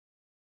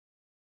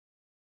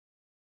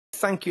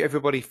thank you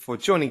everybody for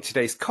joining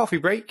today's coffee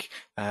break,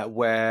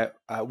 where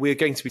we're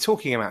going to be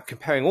talking about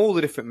comparing all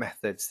the different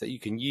methods that you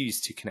can use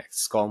to connect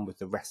SCOM with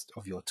the rest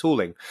of your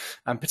tooling,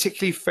 and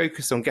particularly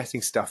focus on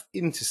getting stuff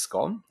into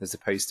SCOM as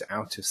opposed to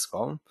out of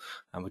SCOM,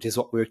 which is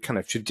what we're kind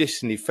of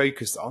traditionally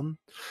focused on.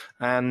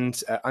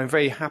 And I'm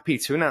very happy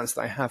to announce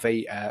that I have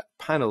a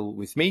panel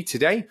with me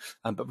today.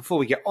 But before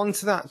we get on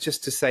to that,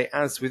 just to say,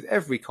 as with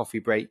every coffee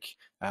break,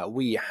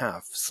 we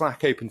have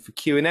Slack open for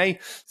Q&A.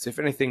 So if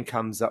anything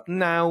comes up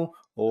now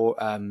or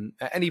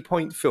at any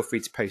point, feel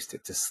free to post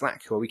it to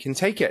Slack where we can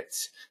take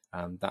it.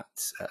 That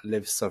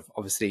lives sort of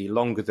obviously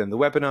longer than the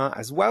webinar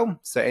as well.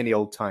 So any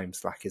old time,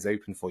 Slack is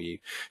open for you.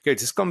 Go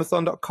to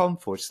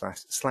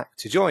scomathon.com/Slack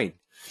to join.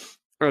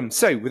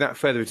 So without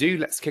further ado,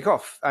 let's kick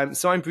off.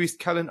 So I'm Bruce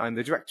Cullen. I'm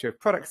the Director of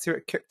Products here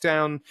at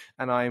Cookdown,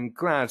 and I'm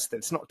glad that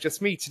it's not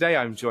just me today.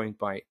 I'm joined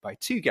by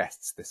two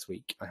guests this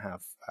week. I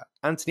have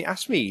Anthony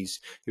Ashmead,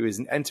 who is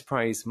an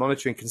enterprise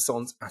monitoring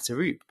consultant at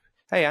Arup.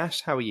 Hey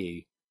Ash, how are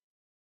you?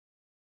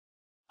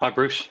 Hi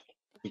Bruce,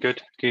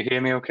 good. Can you hear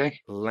me okay?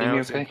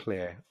 Loud and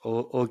clear.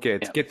 All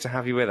good. Yeah. Good to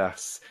have you with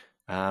us.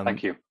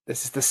 Thank you.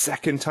 This is the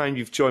second time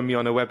you've joined me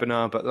on a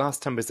webinar, but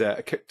last time was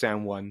a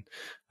Cookdown one,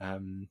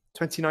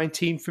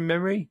 2019 from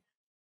memory.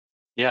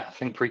 Yeah, I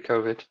think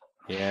pre-COVID.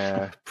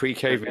 Yeah,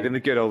 pre-COVID in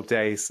the good old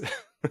days.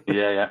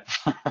 Yeah.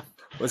 Well,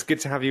 it's good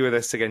to have you with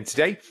us again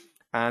today.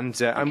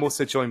 And I'm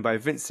also joined by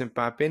Vincent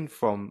Babin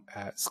from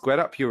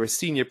SquaredUp. You're a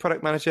senior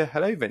product manager.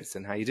 Hello,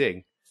 Vincent. How are you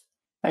doing?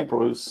 Hey,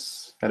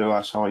 Bruce. Hello,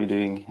 Ash. How are you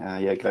doing?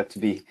 Yeah, glad to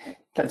be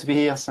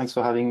here. Thanks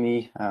for having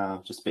me.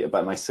 Just a bit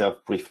about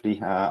myself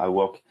briefly. I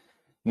work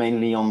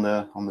mainly on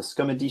the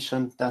SCOM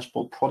edition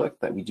dashboard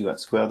product that we do at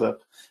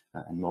SquaredUp,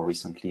 and more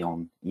recently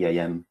on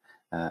EAM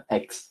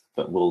X,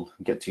 but we'll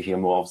get to hear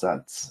more of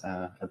that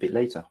a bit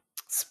later.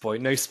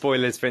 No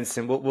spoilers,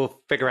 Vincent.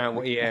 We'll figure out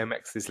what EAM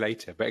X is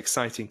later, but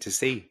exciting to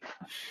see.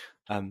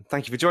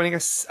 Thank you for joining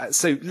us.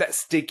 So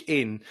let's dig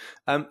in.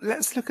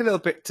 Let's look a little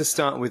bit to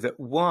start with at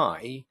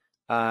why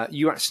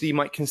you actually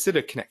might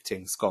consider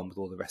connecting SCOM with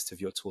all the rest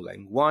of your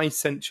tooling. Why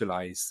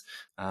centralize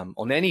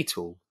on any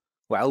tool?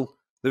 Well,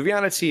 the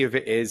reality of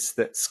it is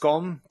that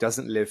SCOM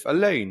doesn't live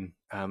alone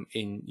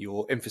in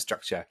your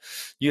infrastructure.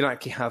 You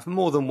likely have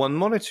more than one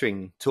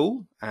monitoring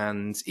tool,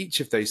 and each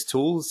of those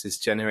tools is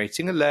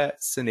generating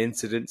alerts and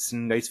incidents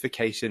and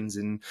notifications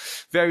in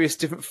various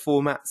different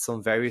formats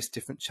on various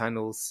different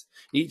channels.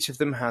 Each of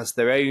them has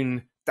their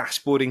own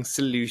dashboarding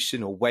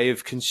solution or way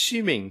of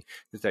consuming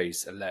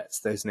those alerts,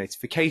 those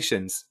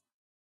notifications.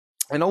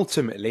 And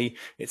ultimately,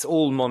 it's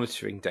all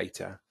monitoring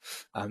data.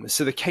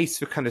 So the case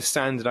for kind of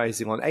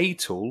standardizing on a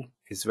tool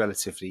is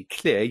relatively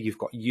clear. You've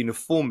got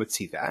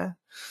uniformity there.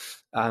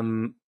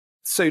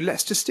 So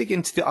let's just dig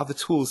into the other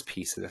tools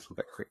piece a little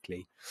bit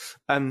quickly.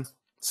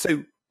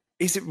 So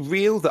is it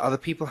real that other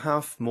people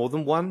have more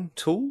than one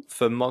tool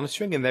for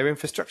monitoring in their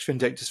infrastructure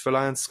and don't just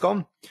rely on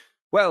SCOM?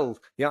 Well,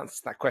 the answer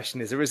to that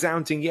question is a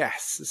resounding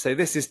yes. So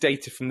this is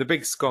data from the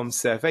big SCOM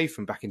survey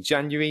from back in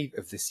January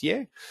of this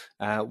year.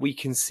 We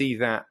can see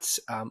that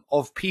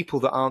of people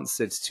that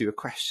answered to a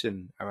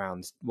question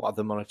around what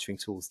other monitoring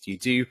tools do you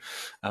do,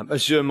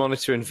 Azure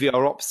Monitor and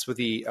VROps were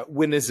the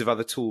winners of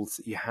other tools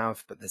that you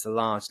have, but there's a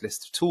large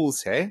list of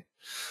tools here.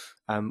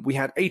 We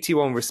had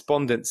 81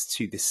 respondents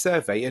to this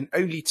survey, and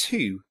only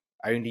 2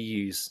 only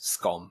use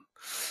SCOM.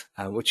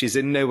 Which is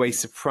in no way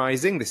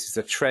surprising. This is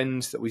a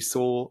trend that we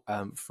saw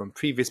from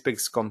previous big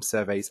SCOM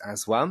surveys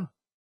as well.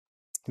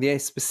 The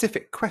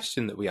specific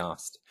question that we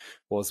asked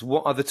was,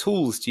 what other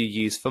tools do you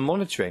use for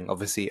monitoring,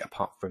 obviously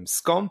apart from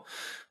SCOM?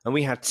 And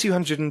we had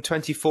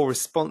 224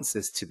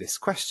 responses to this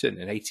question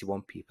and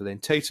 81 people in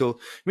total,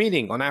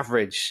 meaning on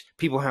average,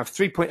 people have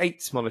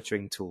 3.8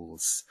 monitoring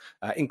tools,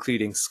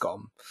 including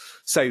SCOM.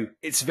 So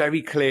it's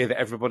very clear that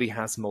everybody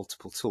has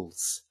multiple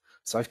tools.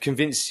 So I've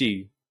convinced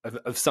you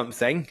of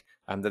something,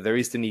 that there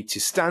is the need to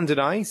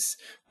standardize,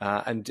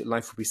 and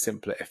life will be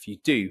simpler if you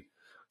do.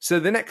 So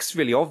the next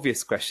really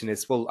obvious question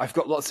is, well, I've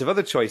got lots of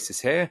other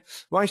choices here.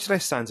 Why should I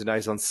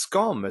standardize on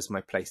SCOM as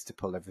my place to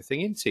pull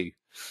everything into?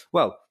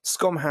 Well,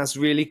 SCOM has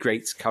really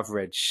great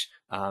coverage.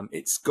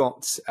 It's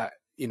got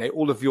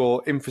all of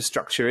your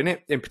infrastructure in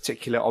it, in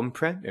particular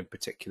on-prem, in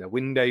particular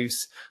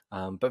Windows,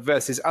 but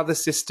versus other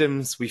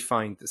systems, we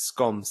find that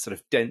SCOM's sort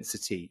of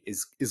density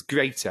is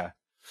greater.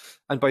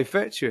 And by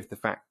virtue of the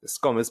fact that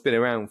SCOM has been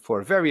around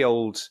for a very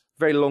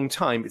long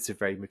time, it's a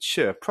very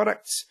mature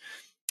product,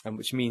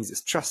 which means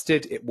it's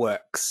trusted, it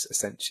works,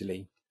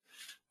 essentially.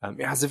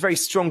 It has a very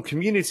strong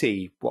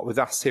community, what with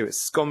us here at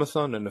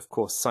Scomathon, and of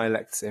course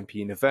Silex MP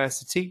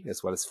University,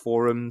 as well as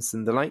forums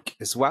and the like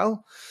as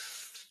well.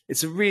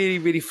 It's a really,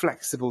 really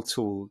flexible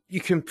tool.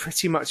 You can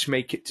pretty much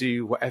make it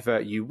do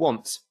whatever you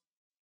want.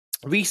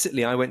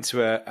 Recently, I went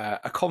to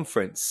a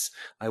conference.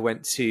 I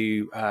went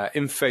to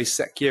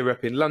InfoSec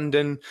Europe in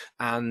London,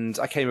 and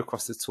I came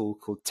across a tool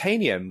called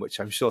Tanium, which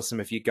I'm sure some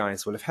of you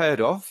guys will have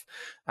heard of.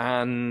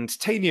 And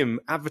Tanium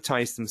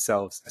advertised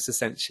themselves as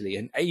essentially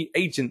an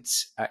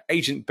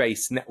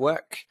agent-based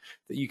network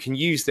that you can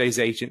use those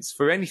agents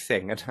for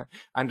anything. And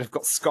I've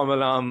got SCOM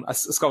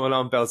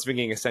alarm bells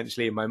ringing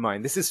essentially in my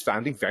mind. This is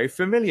sounding very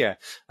familiar.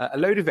 A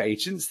load of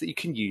agents that you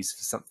can use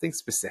for something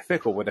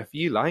specific or whatever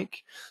you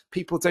like.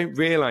 People don't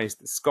realize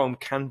that SCOM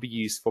can be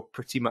used for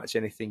pretty much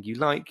anything you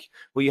like.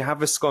 Well, you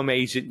have a SCOM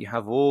agent, you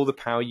have all the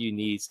power you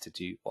need to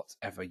do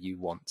whatever you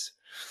want.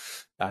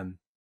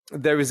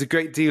 There is a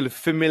great deal of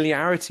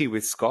familiarity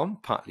with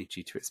SCOM, partly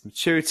due to its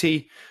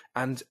maturity,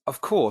 and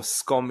of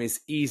course, SCOM is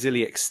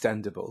easily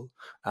extendable,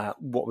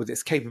 what with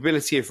its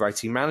capability of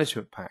writing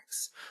management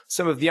packs.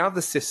 Some of the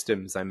other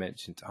systems I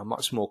mentioned are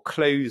much more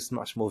closed,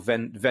 much more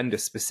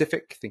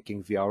vendor-specific,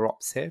 thinking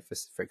VROps here,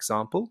 for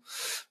example.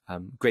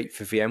 Great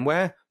for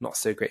VMware, not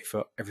so great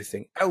for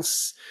everything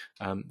else,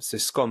 so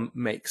SCOM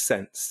makes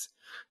sense.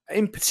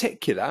 In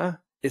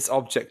particular, its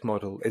object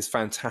model is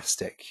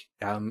fantastic.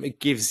 It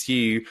gives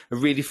you a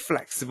really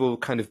flexible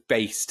kind of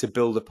base to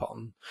build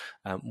upon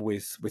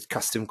with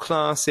custom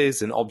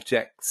classes and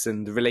objects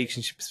and the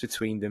relationships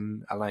between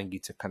them, allowing you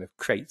to kind of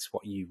create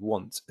what you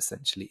want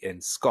essentially in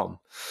SCOM.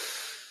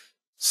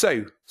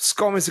 So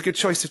SCOM is a good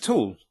choice of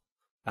tool.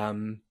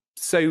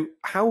 So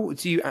how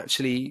do you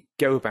actually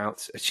go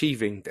about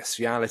achieving this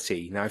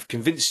reality? Now, I've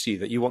convinced you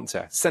that you want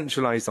to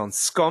centralize on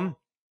SCOM,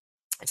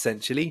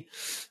 essentially.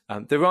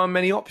 There are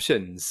many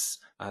options.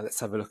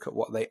 Let's have a look at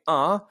what they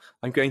are.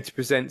 I'm going to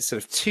present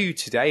sort of two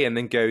today and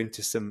then go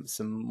into some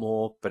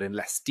more, but in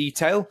less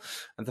detail.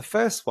 And the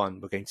first one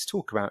we're going to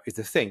talk about is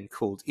a thing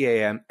called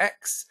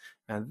EAMX.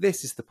 And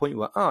this is the point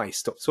where I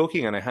stop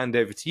talking and I hand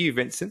over to you,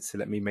 Vincent. So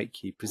let me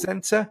make you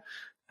presenter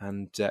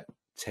and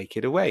take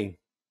it away.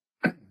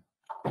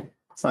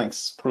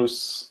 Thanks,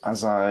 Bruce.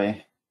 As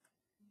I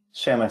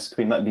share my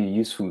screen, might be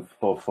useful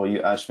for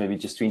you, Ash, maybe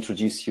just to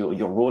introduce your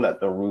role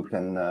at Arup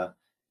and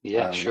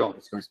yeah, sure.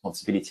 Your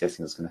responsibility. I think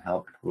that's going to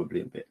help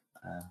probably a bit.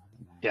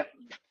 Yeah.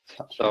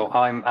 So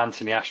I'm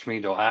Anthony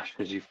Ashmead, or Ash,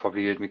 as you've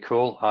probably heard me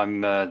call.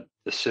 I'm the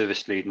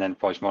service lead and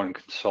enterprise monitoring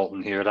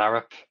consultant here at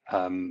Arup.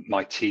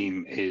 My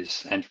team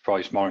is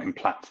enterprise monitoring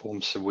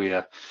platform, so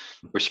we're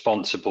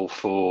responsible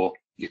for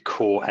your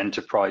core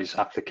enterprise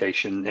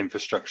application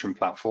infrastructure and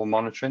platform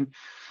monitoring.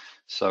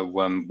 So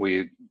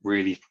we're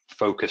really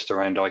focused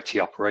around IT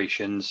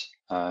operations,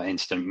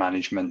 incident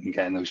management, and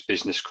getting those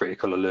business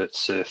critical alerts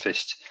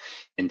surfaced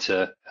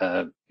into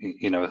a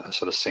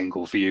sort of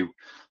single view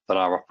that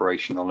our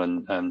operational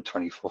and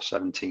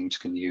 24/7 teams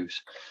can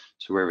use.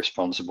 So we're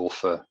responsible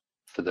for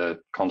the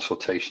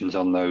consultations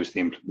on those, the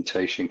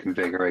implementation,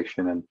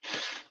 configuration,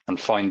 and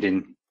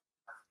finding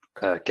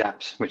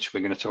gaps, which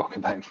we're going to talk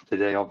about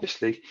today,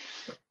 obviously,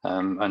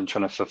 and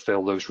trying to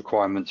fulfill those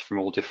requirements from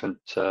all different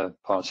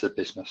parts of the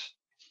business.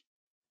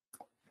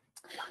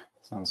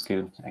 Sounds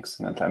good.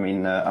 Excellent. I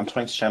mean, I'm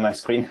trying to share my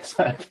screen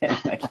so I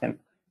can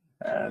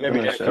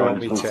Maybe sure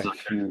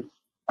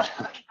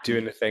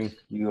doing the thing.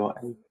 You are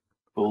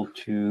able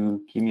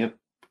to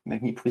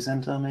make me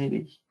presenter,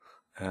 maybe?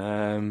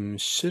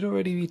 Should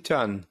already be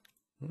done.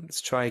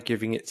 Let's try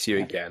giving it to you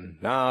again.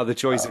 The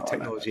joys of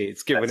technology.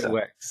 It's good when it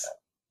works.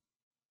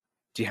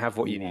 Do you have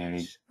what you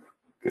need?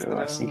 Good.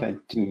 I think I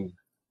do.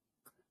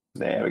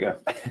 There we go.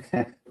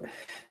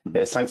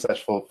 Yeah, thanks,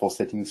 Ash, for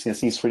setting this. I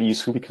think it's really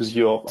useful because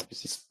you're,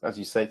 as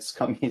you said,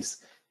 SCOM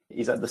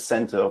is at the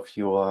center of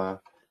your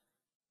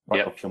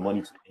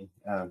monitoring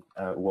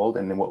world,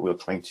 and then what we're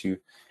trying to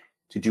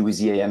do with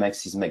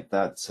EAMX is make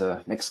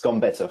SCOM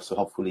better. So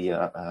hopefully,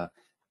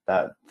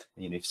 that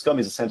if SCOM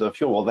is the center of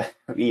your world, then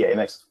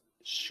EAMX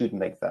should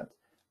make that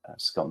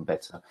SCOM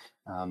better.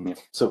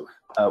 So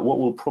what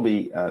we'll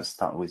probably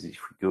start with, if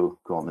we go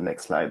on the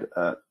next slide.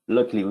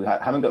 Luckily, we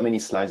haven't got many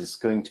slides. It's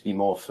going to be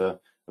more of a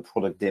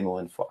product demo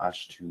and for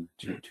Ash to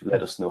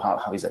let us know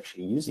how he's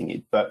actually using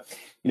it. But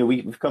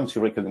we've come to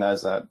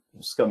recognize that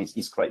SCOM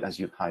is great, as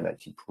you've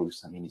highlighted,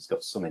 Bruce. I mean, it's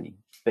got so many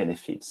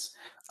benefits.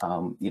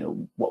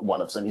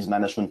 One of them is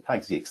management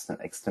packs, the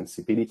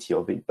extensibility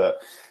of it,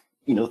 but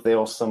there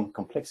are some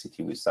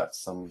complexity with that,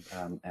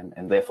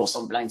 and therefore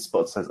some blind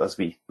spots, as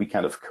we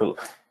kind of call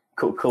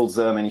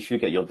them. And if you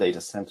get your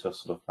data center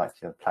sort of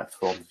like your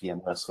platform,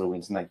 VMware,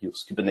 SolarWinds, like your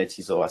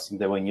Kubernetes, or I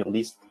think they were in your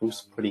list,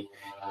 Bruce, pretty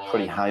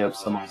high up,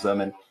 some of them.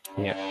 And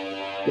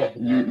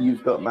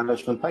you've got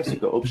management packs,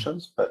 you've got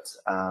options, but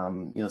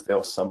there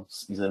are some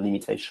either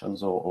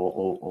limitations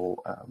or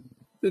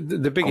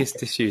the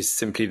biggest issue is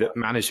simply that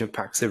management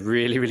packs are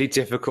really, really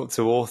difficult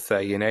to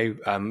author,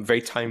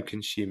 very time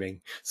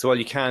consuming. So while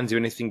you can do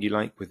anything you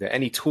like with it,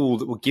 any tool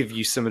that will give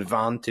you some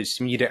advantage,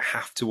 you don't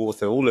have to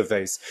author all of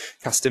those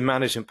custom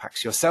management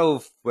packs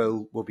yourself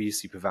will be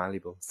super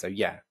valuable. So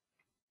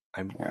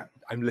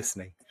I'm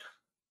listening.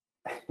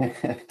 And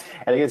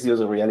I guess the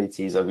other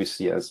reality is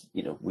obviously, as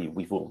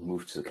we've all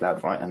moved to the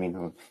cloud, right? I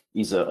mean,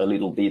 either a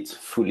little bit,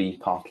 fully,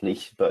 partly,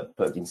 but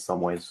in some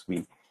ways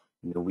we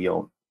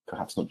are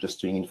perhaps not just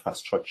doing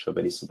infrastructure,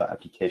 but it's about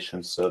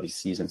application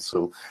services. And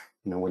so,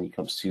 when it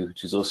comes to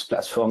those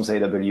platforms,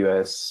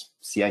 AWS,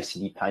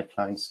 CI/CD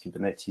pipelines,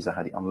 Kubernetes, I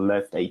had it on the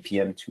left,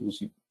 APM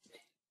tools,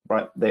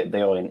 right?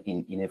 They are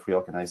in every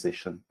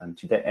organization and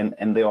today,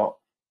 and they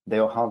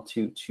are hard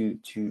to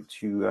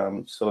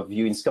sort of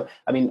view in SCOM.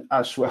 I mean,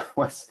 Ash,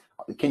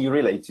 can you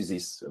relate to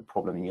this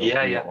problem in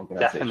your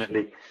organization?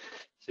 Definitely.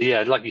 So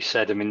yeah, like you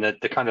said, I mean,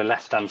 the kind of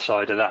left-hand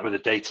side of that with the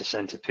data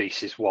center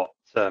piece is what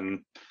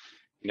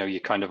you know,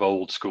 your kind of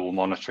old school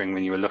monitoring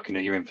when you were looking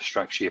at your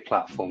infrastructure, your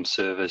platform,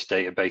 servers,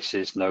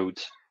 databases,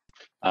 nodes.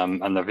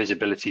 And the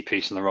visibility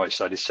piece on the right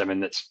side is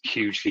something that's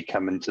hugely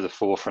come into the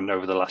forefront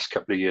over the last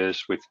couple of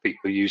years with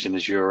people using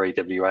Azure,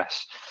 AWS,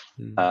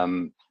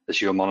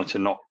 Azure Monitor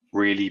not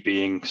really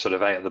being sort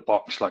of out of the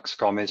box like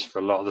SCOM is for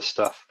a lot of the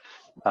stuff.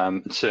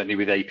 And certainly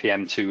with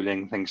APM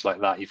tooling, things like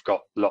that, you've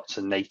got lots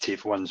of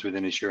native ones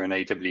within Azure and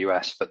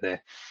AWS, but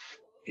they're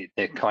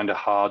kind of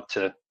hard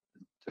to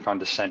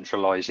kind of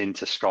centralize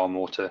into SCOM,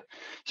 or to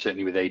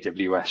certainly with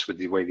AWS, with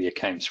the way the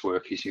accounts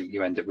work, is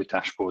you end up with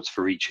dashboards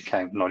for each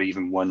account, not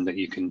even one that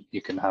you can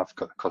have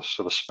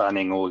sort of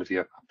spanning all of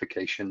your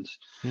applications.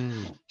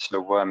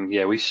 So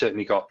yeah, we've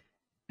certainly got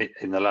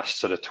in the last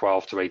sort of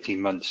 12 to 18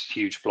 months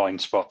huge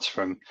blind spots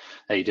from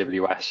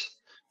AWS.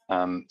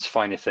 It's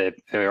fine if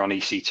they're on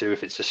EC2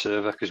 if it's a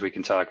server, because we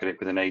can target it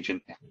with an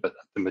agent, but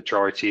the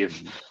majority of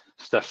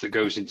stuff that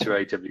goes into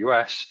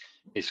AWS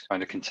is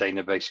kind of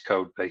container-based,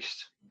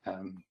 code-based,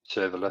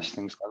 serverless,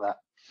 things like that.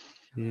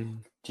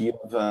 Do you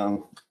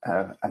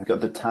have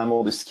got the time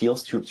or the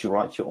skills to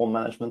write your own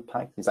management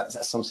pack? Is that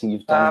something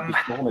you've done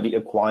before? Maybe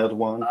acquired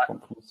one?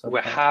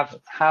 We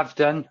have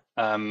done.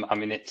 I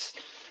mean,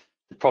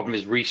 the problem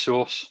is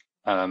resource,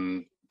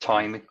 time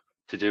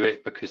to do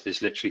it, because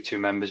there's literally 2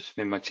 members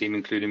in my team,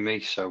 including me.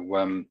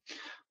 So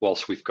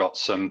whilst we've got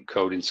some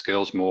coding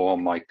skills more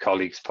on my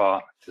colleague's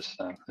part, because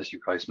as you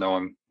guys know,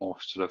 I'm more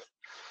sort of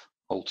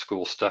old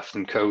school stuff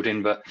than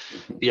coding, but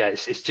yeah,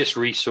 it's just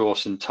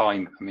resource and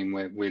time. I mean,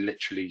 we're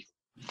literally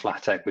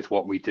flat out with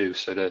what we do,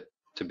 so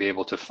to be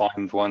able to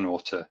find one,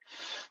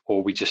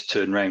 or we just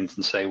turn around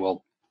and say,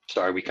 well,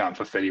 sorry, we can't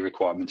fulfill your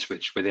requirements,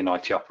 which within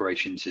IT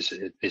operations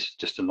is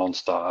just a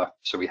non-starter,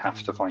 so we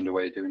have to find a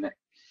way of doing it.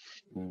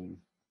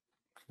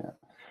 Yeah.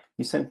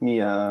 You sent me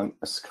a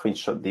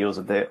screenshot the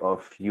other day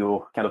of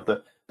your kind of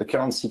the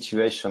current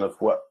situation of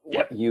what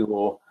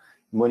your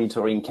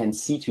monitoring can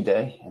see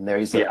today, and there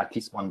is at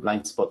least one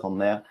blind spot on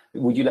there.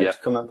 Would you like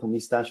to comment on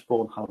this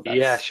dashboard?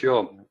 Yeah,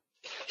 sure.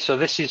 So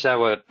this is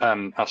our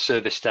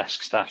service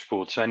desk's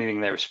dashboard. So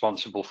anything they're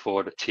responsible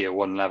for at a tier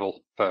 1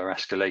 level for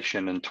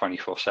escalation and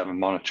 24/7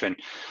 monitoring,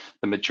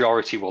 the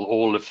majority, well,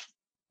 all of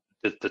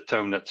the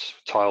donuts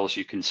tiles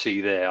you can see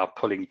there are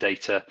pulling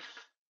data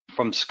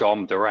from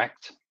SCOM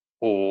direct,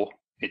 or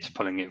it's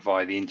pulling it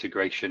via the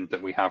integration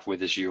that we have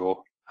with Azure,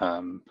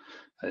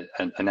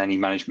 and any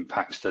management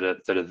packs that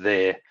are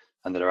there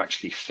and that are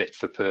actually fit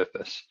for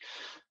purpose.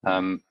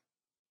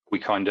 We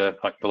kind of,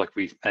 like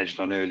we edged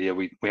on earlier,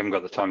 we haven't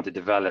got the time to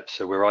develop,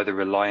 so we're either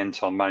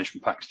reliant on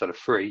management packs that are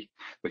free,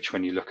 which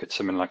when you look at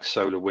something like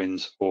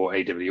SolarWinds or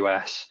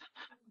AWS,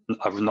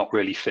 are not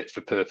really fit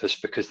for purpose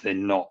because they're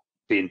not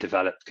being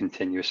developed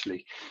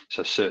continuously.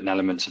 So certain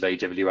elements of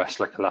AWS,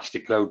 like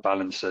elastic load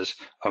balancers,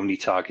 only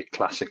target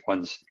classic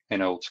ones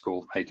in old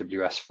school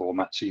AWS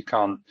format, so you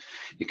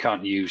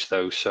can't use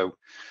those. So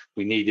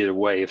we needed a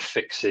way of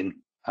fixing,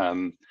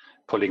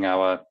 pulling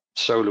our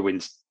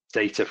SolarWinds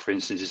data, for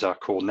instance, is our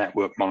core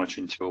network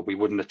monitoring tool. We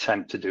wouldn't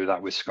attempt to do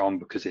that with SCOM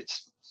because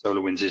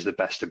SolarWinds is the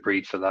best of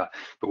breed for that,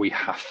 but we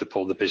have to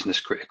pull the business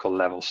critical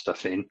level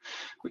stuff in,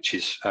 which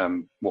is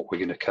what we're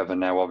going to cover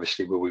now,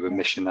 obviously, where we were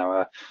missing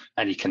our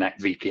AnyConnect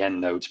VPN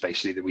nodes,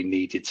 basically, that we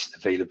needed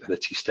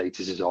availability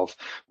statuses of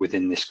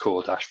within this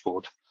core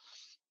dashboard.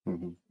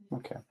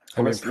 Okay.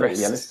 I'm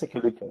impressed. Let's take a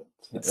look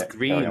at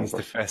green is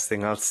the first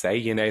thing I'll say.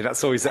 You know,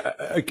 that's always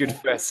a good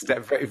first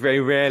step. Very,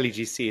 very rarely do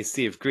you see a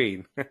sea of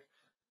green.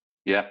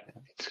 Yeah,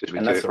 it's because we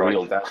and do that's it a right.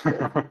 real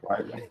dashboard,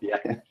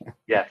 right?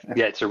 yeah,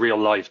 it's a real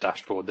live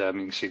dashboard there. I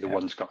mean, you can see the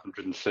one's got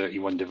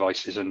 131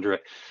 devices under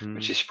it,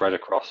 which is spread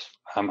across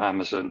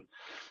Amazon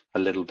a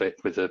little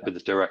bit with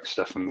the direct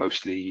stuff, and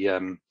mostly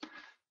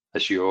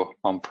Azure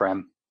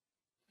on-prem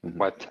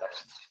web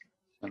tests.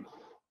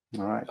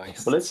 All right.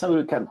 Nice. Well, let's have a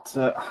look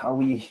at how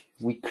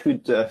we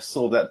could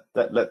solve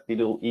that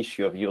little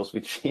issue of yours,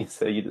 which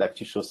is you'd like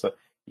to show. So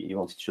you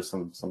wanted to show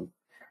some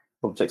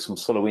objects from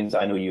SolarWinds.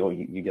 I know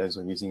you guys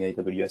are using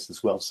AWS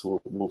as well,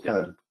 so we'll kind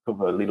of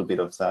cover a little bit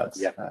of that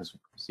as we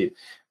proceed.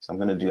 So I'm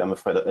going to do, I'm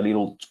afraid, a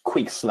little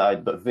quick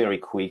slide, but very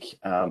quick.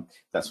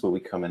 That's where we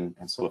come and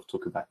sort of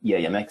talk about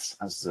EAMX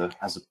as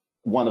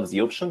one of the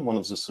options, one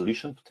of the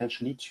solutions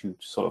potentially to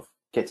sort of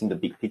get in the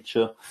big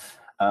picture.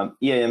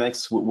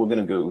 EAMX, we're going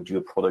to go do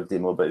a product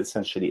demo, but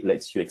essentially it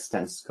lets you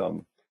extend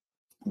SCOM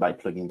by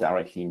plugging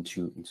directly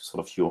into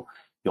sort of your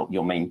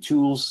main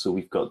tools. So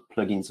we've got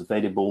plugins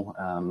available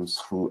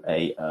through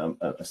a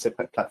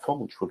separate platform,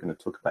 which we're going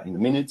to talk about in a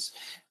minute.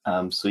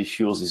 So if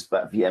yours is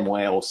about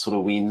VMware or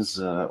SolarWinds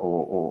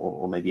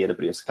or maybe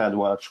AWS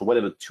CloudWatch or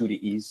whatever tool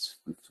it is,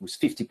 with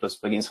 50 plus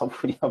plugins,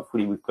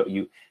 hopefully we've got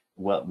you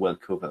well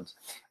covered.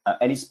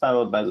 And it's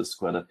powered by the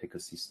SquaredUp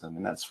ecosystem,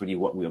 and that's really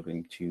what we are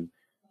going to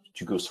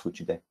to go through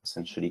today,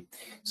 essentially.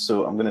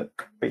 So I'm going to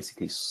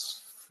basically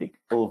flick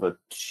over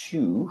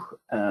to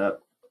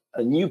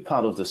a new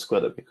part of the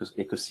SquaredUp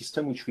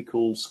ecosystem, which we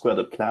call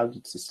SquaredUp Cloud.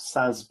 It's a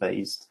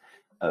SaaS-based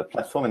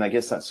platform, and I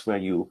guess that's where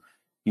you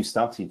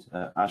started,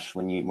 Ash,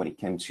 when it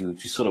came to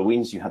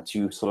SolarWinds. You had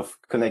to sort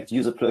of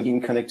use a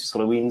plugin, connect to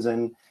SolarWinds,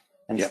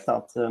 and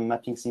start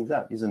mapping things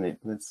out, isn't it?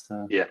 Let's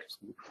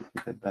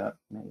look at that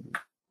maybe.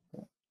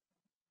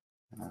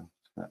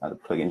 Add a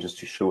plugin just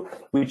to show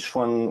which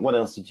one. What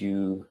else did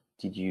you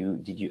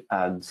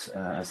add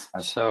as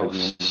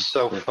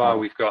so far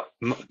we've got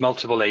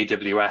multiple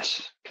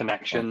AWS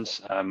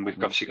connections. We've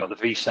obviously got the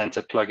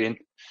vCenter plugin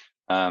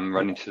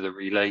running to the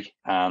relay,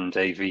 and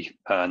the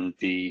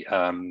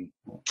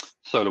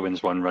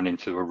SolarWinds one running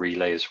to a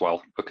relay as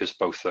well, because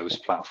both those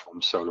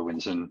platforms,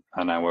 SolarWinds and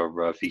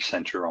our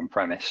vCenter, are on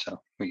premise,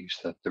 so we use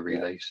the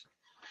relays.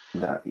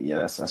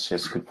 That's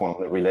actually a good point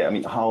on the relay. I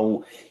mean,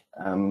 how?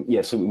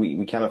 So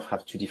we kind of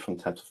have two different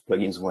types of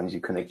plugins. One is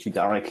you connect to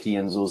directly,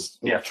 and those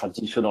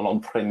traditional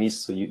on-premise.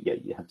 So you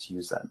have to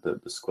use the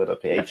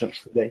SquaredUp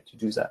agent relay to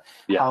do that.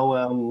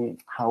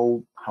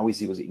 How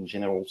easy was it in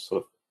general,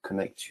 sort of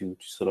connect to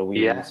SolarWinds?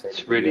 Yeah,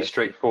 it's really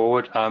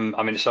straightforward. I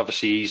mean, it's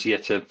obviously easier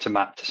to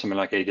map to something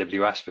like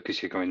AWS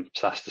because you're going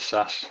SaaS to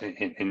SaaS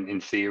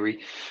in theory.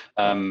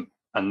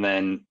 And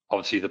then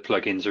obviously the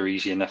plugins are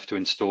easy enough to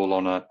install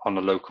on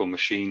a local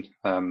machine.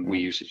 We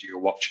use Azure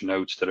Watcher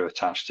nodes that are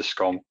attached to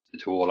SCOM to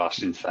do all our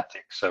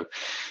synthetics. So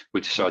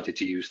we decided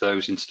to use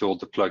those, installed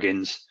the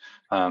plugins,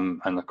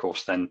 and of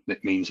course then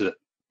it means that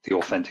the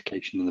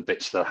authentication and the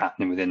bits that are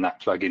happening within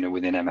that plugin are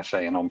within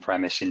MFA and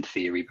on-premise in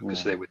theory,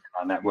 because they're within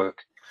our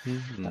network.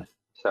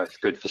 So it's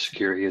good for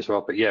security as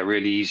well. But yeah,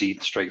 really easy,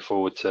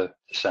 straightforward to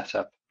set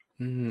up.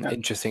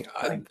 Interesting.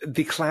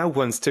 The cloud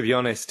ones, to be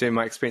honest, in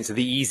my experience, are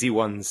the easy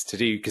ones to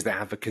do because they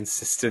have a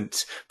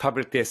consistent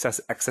publicly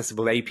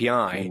accessible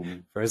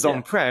API. Whereas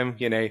on-prem,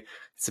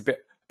 it's a bit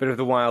of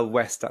the Wild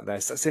West out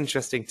there. So that's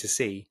interesting to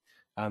see.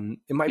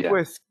 It might be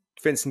worth,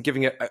 Vincent,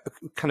 giving a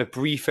kind of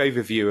brief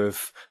overview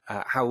of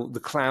how the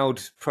cloud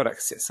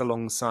product sits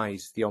alongside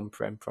the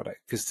on-prem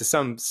product. Because to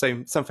some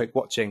folk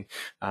watching,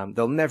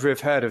 they'll never have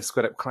heard of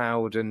SquaredUp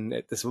Cloud,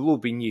 and this will all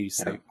be new.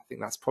 So I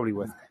think that's probably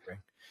worth covering.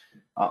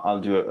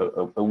 I'll do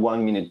a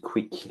 1 minute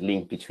quick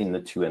link between the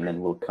two, and then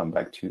we'll come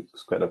back to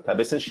SquaredUp. But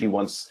essentially,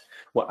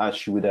 what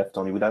Ash would have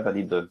done, he would have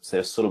added a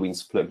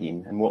SolarWinds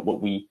plugin. And what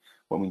we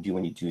do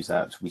when you do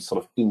that, we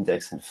sort of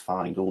index and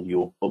find all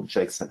your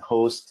objects and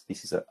hosts.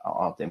 This is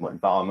our demo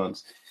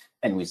environment.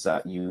 And with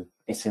that, you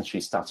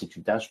essentially started to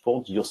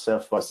dashboard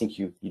yourself. I think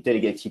you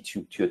delegated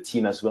to a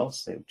team as well.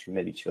 So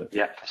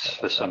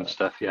for some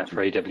stuff, for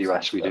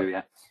AWS we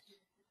do,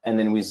 And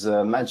then with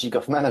the magic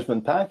of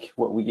Management Pack,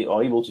 what we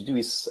are able to do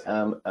is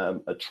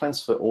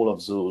transfer all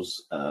of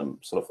those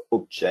sort of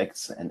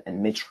objects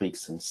and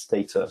metrics and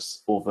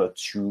status over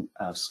to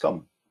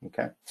SCOM.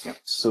 Okay.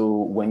 So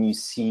when you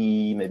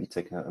see, maybe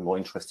take a more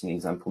interesting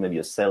example, maybe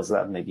a sales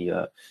lab, maybe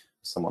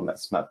someone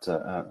that's mapped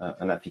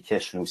an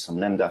application with some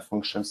Lambda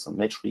functions, some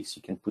metrics,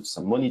 you can put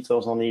some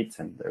monitors on it,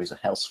 and there is a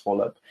health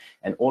follow-up.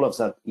 And all of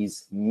that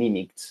is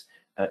mimicked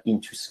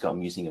into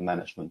SCOM using a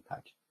Management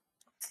Pack.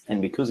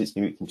 And because it's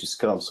mimicked into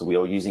SCOM, so we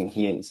are using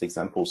here in this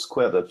example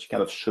SquaredUp to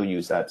kind of show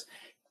you that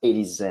it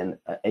is then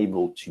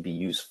able to be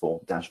used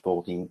for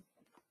dashboarding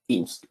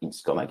in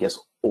SCOM, I guess,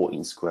 or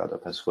in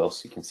SquaredUp as well.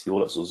 So you can see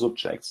all of those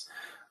objects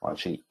are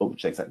actually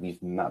objects that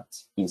we've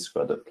mapped in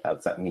SquaredUp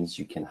Cloud. That means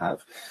you can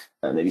have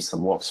maybe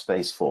some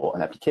workspace for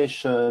an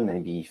application,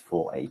 maybe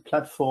for a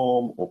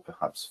platform, or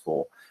perhaps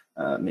for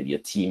maybe a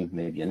team,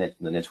 maybe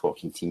the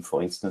networking team,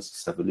 for instance.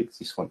 Let's have a look.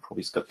 This one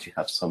probably's got to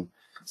have some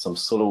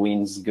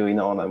SolarWinds going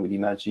on, I would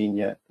imagine.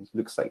 Yeah, it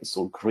looks like it's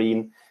all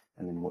green.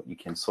 And then what you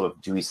can sort of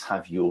do is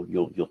have your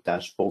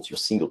dashboards, your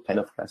single pane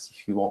of glass,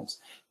 if you want,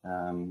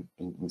 in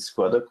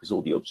SquaredUp with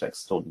all the objects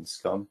stored in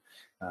SCOM,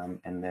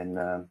 and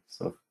then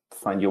sort of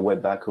find your way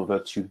back over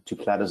to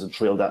Cloud as a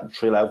drill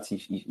out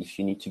if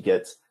you need to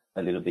get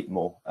a little bit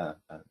more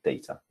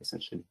data,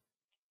 essentially.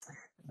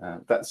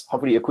 That's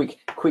hopefully a quick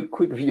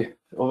overview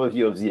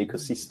of the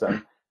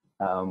ecosystem.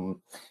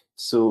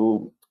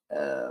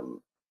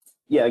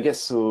 I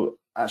guess so.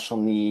 Ash, so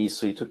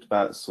you talked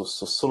about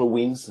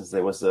SolarWinds.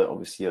 There was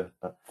obviously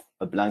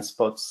a blind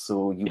spot,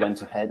 so you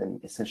went ahead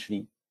and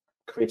essentially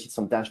created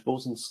some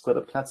dashboards in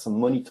SquaredUp Cloud, some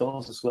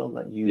monitors as well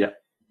that you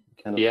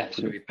kind of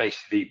So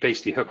we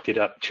basically hooked it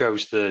up,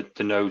 chose the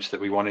nodes that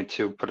we wanted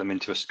to, put them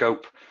into a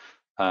scope,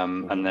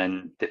 and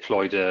then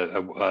deployed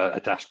a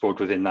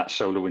dashboard within that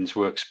SolarWinds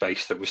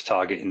workspace that was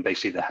targeting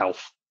basically the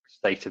health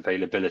state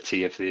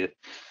availability of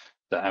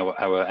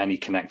our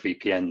AnyConnect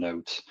VPN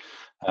nodes.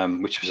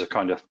 Which was a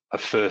kind of a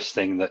first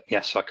thing that,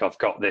 yes, like I've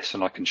got this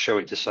and I can show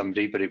it to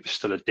somebody, but it was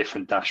still a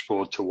different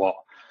dashboard to what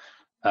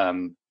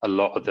a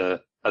lot of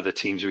the other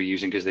teams were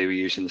using, because they were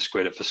using the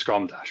SquaredUp for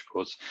SCOM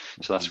dashboards.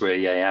 So that's where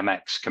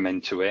MX come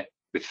into it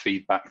with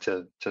feedback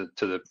to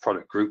the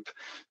product group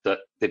that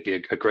there'd be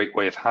a great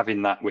way of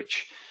having that,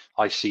 which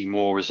I see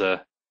more as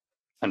a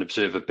an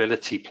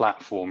observability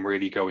platform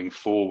really going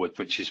forward,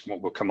 which is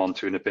what we'll come on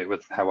to in a bit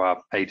with how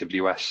our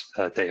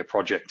AWS data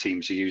project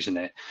teams are using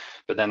it,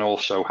 but then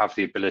also have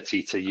the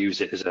ability to use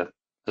it as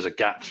a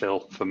gap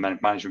fill for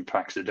management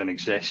packs that don't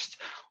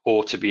exist,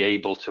 or to be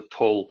able to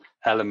pull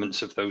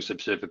elements of those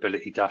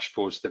observability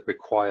dashboards that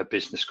require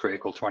business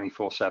critical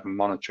 24/7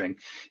 monitoring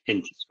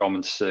into SCOM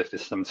and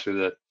surface them through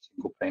the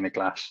single pane of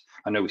glass.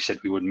 I know we said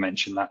we wouldn't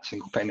mention that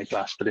single pane of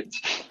glass, but it's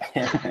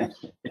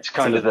it's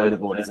kind of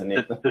unavoidable, isn't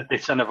it?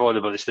 It's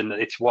unavoidable.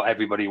 It's what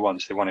everybody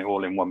wants. They want it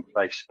all in one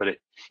place, but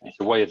it's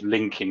a way of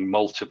linking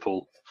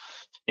multiple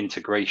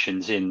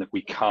integrations in that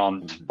we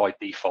can't by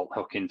default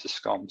hook into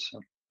SCOM.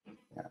 So.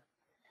 Yeah.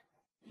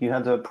 You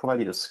had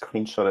provided a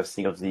screenshot, I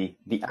think, of the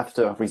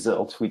after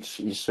result, which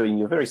is showing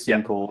you a very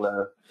simple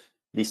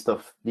list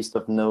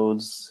of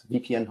nodes,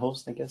 VPN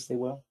hosts, I guess they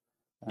were.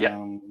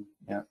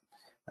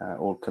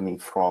 All coming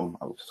from,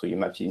 so you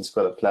mapped it in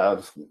SquaredUp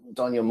Cloud,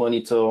 done your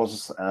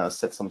monitors,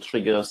 set some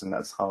triggers, and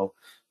that's how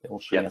they're all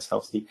showing us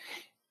healthy.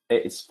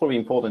 It's probably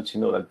important to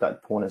note at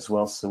that point as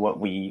well. So when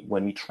we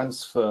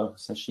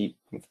essentially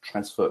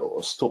transfer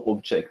or store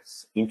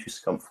objects into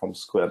SCOM from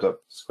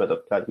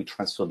SquaredUp Cloud, we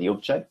transfer the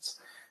objects.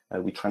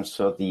 We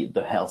transfer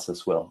the health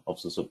as well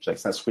of those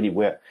objects. That's really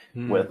where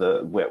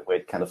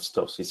it kind of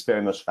stops. It's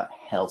very much that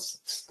health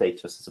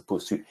status as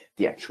opposed to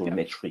the actual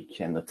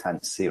metric and the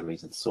time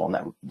series and so on.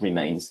 That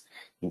remains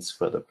in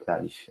SquaredUp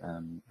Cloud.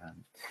 And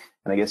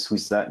I guess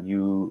with that,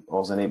 you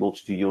are then able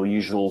to do your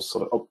usual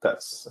sort of, I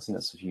think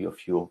that's a view of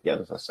your,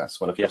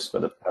 that's one of your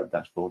SquaredUp Cloud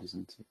dashboard,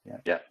 isn't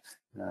it?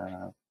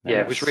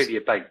 It was really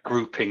about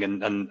grouping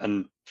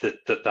and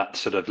that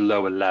sort of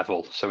lower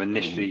level. So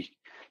initially,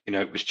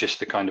 it was just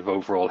the kind of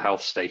overall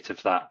health state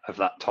of that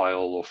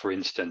tile, or for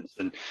instance,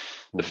 and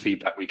the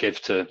feedback we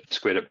give to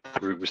SquaredUp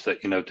group was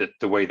that,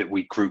 the way that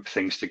we group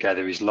things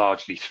together is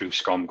largely through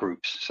SCOM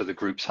groups. So the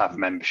groups have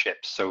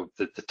memberships. So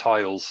the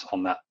tiles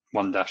on that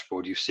one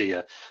dashboard you see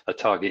are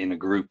targeting a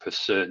group of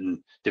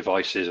certain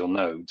devices or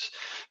nodes.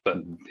 But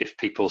if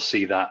people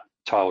see that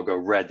tile go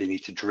red, they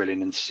need to drill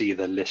in and see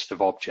the list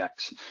of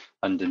objects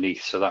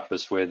underneath. So that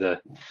was where the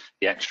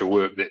extra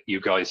work that you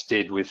guys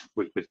did with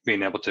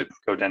being able to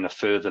go down a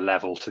further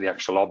level to the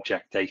actual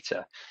object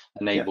data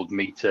enabled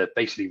me to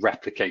basically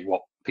replicate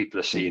what people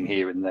are seeing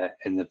here in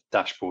the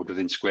dashboard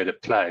within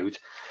SquaredUp Cloud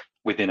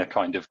within a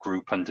kind of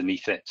group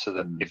underneath it, so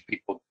that if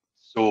people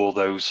saw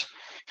those,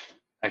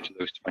 out of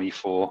those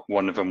 24,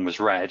 one of them was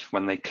red.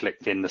 When they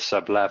clicked in the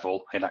sub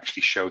level, it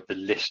actually showed the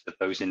list of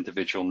those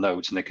individual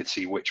nodes, and they could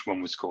see which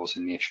one was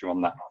causing the issue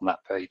on that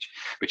page,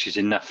 which is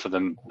enough for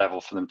them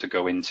to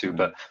go into,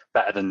 but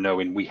better than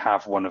knowing we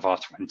have one of our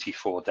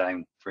 24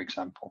 down, for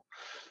example.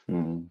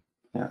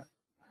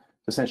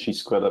 Essentially,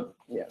 SquaredUp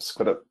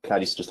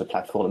Cloud is just a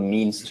platform, a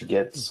means to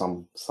get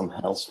some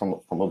health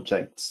from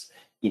objects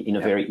in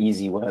a very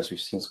easy way, as we've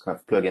seen, kind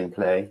of plug and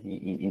play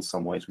in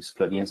some ways with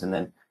plugins, and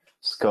then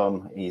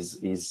SCOM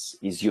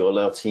is your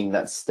alerting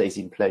that stays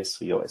in place,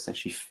 so you're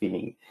essentially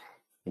feeling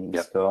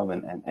SCOM,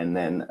 and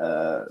then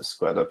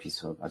SquaredUp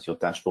is as your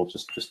dashboard,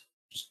 just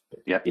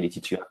the ability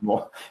to have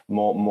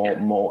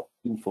more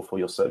info for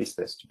your service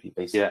desk to be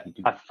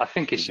basically. I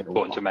think it's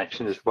important to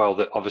mention as well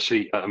that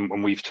obviously,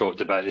 and we've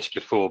talked about this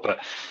before,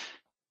 but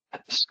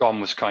SCOM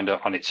was kind of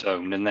on its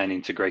own, and then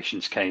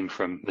integrations came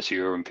from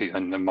Azure and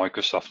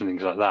Microsoft and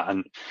things like that,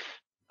 and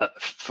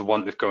for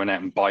want of going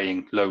out and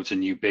buying loads of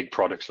new big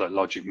products like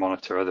Logic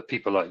Monitor, other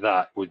people like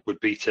that would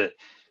be to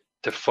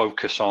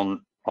focus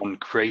on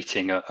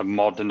creating a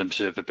modern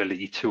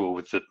observability tool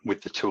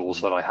with the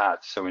tools that I had.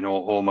 So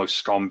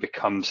almost SCOM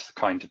becomes the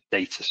kind of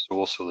data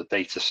source or the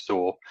data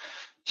store.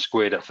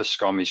 SquaredUp for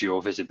SCOM is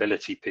your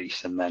visibility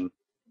piece, and then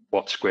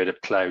what SquaredUp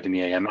Cloud and the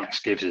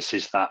AMX gives us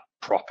is that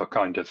proper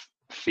kind of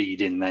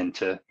feed in then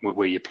to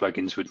where your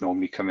plugins would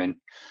normally come in.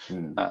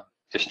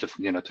 Just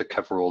to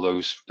cover all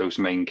those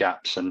main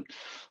gaps. And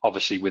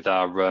obviously with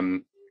our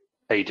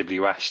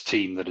AWS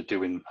team that are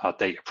doing our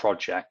data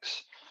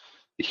projects,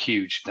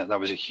 that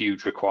was a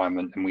huge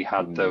requirement, and we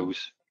had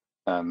those.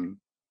 That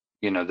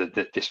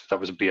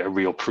was a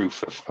real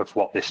proof of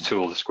what this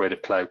tool, the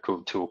SquaredUp Cloud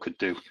tool, could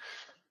do.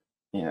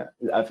 Yeah,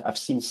 I've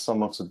seen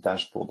some of the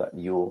dashboard that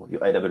your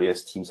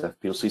AWS teams have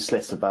built. So it's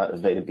less about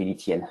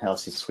availability and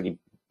health. It's really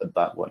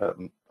about what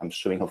I'm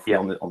showing hopefully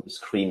on the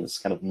screen. It's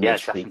kind of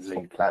metrics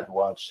from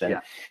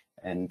CloudWatch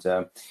and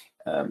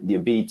the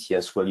ability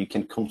as well. You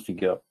can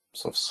configure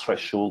sort of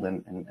threshold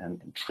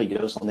and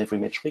triggers on every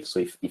metric. So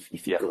if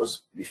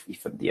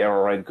the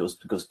error rate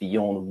goes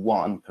beyond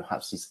 1,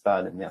 perhaps it's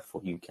bad, and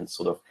therefore you can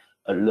sort of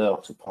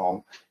alert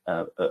upon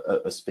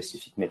a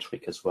specific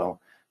metric as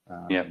well.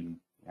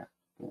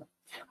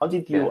 How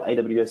did your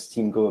AWS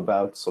team go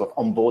about sort of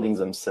onboarding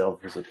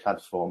themselves as a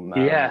platform?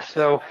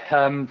 So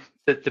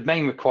the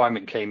main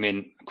requirement came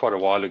in quite a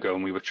while ago,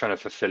 and we were trying to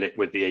fulfill it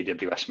with the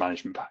AWS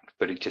management pack,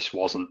 but it just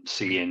wasn't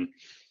seeing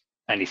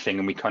anything,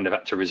 and we kind of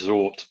had to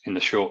resort in the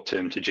short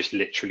term to just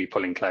literally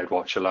pulling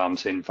CloudWatch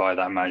alarms in via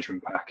that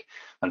management pack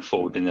and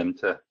forwarding them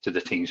to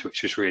the teams,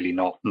 which was really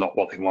not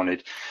what they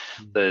wanted.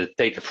 The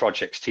data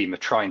projects team are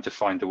trying to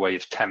find a way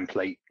of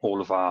template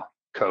all of our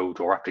code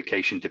or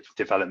application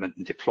development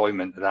and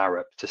deployment at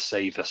Arup to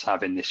save us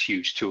having this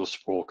huge tool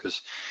support,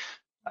 because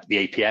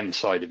the APM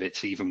side of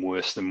it's even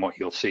worse than what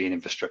you'll see in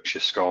infrastructure,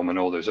 SCOM, and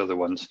all those other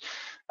ones.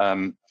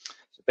 So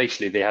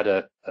basically, they had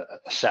a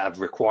set of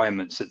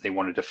requirements that they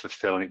wanted to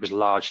fulfill, and it was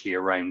largely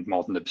around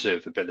modern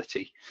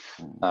observability.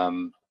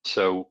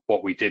 So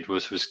what we did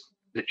was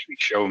literally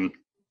show them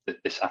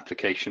that this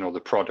application or the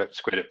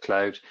product, SquaredUp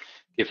Cloud,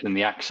 give them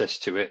the access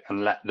to it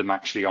and let them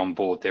actually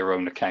onboard their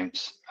own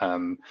accounts,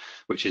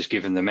 which has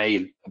given them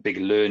a big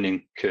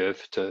learning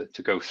curve to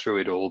go through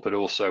it all, but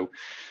also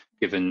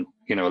given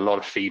a lot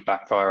of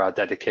feedback via our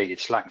dedicated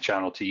Slack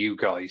channel to you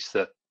guys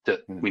that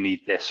we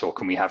need this, or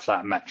can we have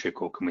that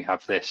metric, or can we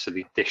have this? So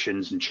the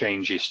additions and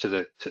changes to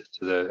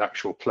the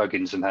actual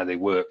plugins and how they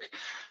work.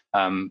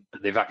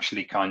 But they've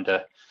actually kind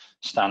of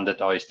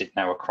standardized it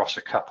now across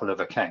a couple of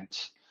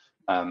accounts.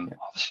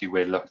 Obviously,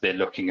 they're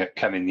looking at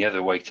coming the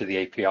other way to the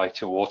API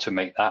to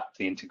automate that,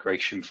 the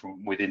integration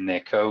from within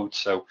their code.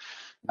 So,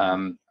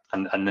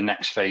 and the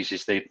next phase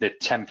is they're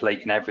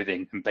templating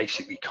everything and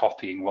basically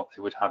copying what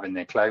they would have in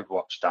their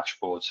CloudWatch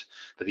dashboards.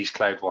 But these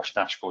CloudWatch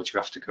dashboards, you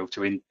have to go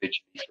to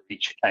individually for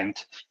each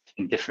account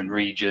in different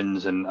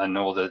regions and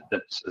all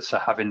so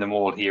having them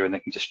all here, and they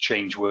can just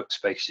change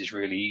workspaces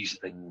really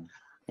easily.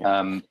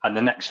 And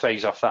the next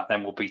phase off that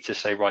then will be to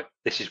say, right,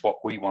 this is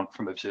what we want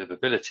from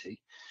observability.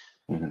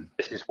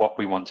 This is what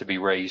we want to be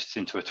raised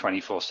into a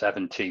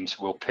 24/7 team. So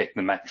we'll pick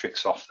the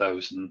metrics off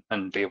those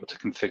and be able to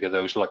configure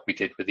those like we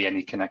did with the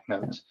AnyConnect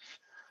nodes.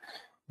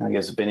 I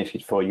guess the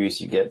benefit for you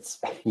is you get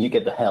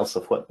the health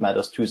of what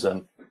matters to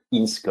them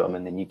in SCOM,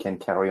 and then you can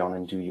carry on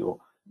and do your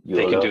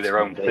they can do their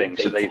own thing.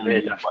 So their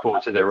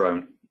dashboards are their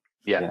own.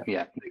 Yeah.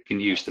 They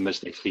can use them as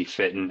they see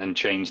fit and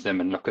change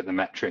them and look at the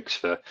metrics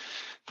for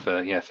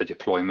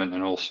deployment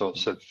and all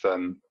sorts of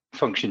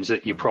functions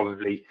that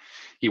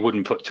you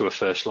wouldn't put to a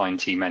first line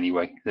team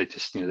anyway. They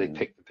just they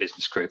pick the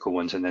business critical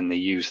ones, and then they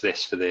use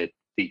this for their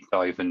deep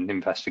dive and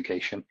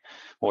investigation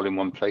all in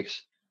one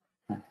place.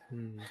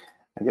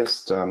 I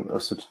guess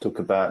also to talk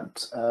about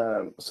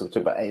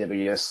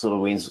AWS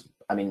SolarWinds.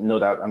 I mean, no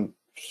doubt, I'm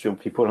sure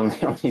people on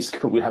this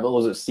call will have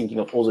others thinking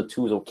of all the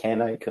tools, or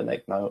can I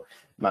connect now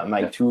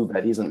my tool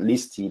that isn't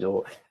listed,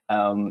 or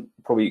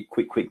probably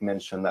quick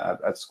mention that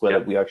at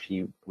SquaredUp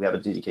we have a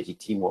dedicated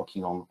team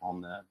working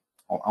on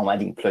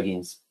adding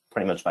plugins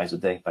pretty much by the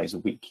day, by the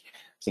week.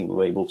 I think we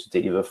were able to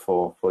deliver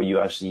for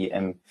UHG,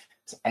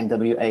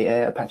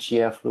 NWAA, Apache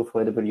Airflow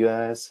for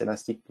AWS,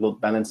 Elastic Load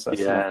Balancer.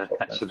 Yeah,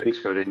 that's the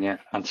big code in,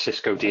 and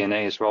Cisco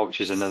DNA as well,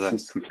 which is another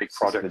complete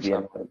product.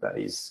 That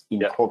is in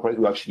progress.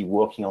 We're actually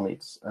working on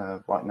it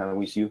right now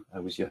with you,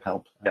 with your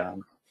help.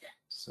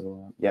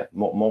 So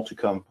more to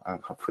come,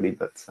 hopefully.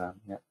 But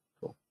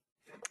cool.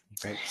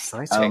 Very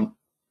exciting.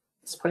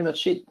 That's pretty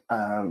much it.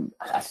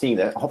 I think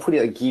that hopefully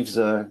that gives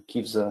a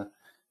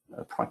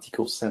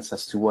practical sense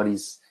as to what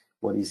is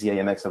the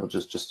AMX. I will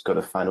just got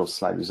a final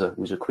slide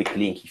with a quick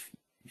link if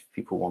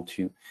people want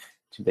to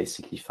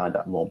basically find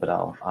out more, but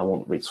I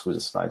won't read through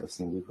the slide. I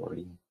think we've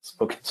already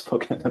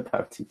spoken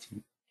about it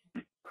in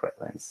great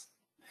length.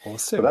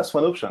 Awesome. So that's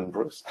one option,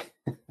 Bruce.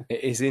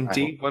 It is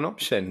indeed one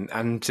option,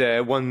 and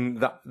one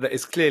that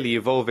is clearly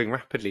evolving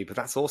rapidly. But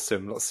that's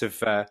awesome. Lots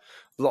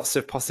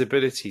of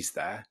possibilities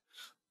there.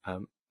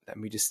 Let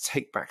me just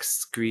take back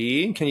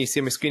screen. Can you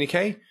see my screen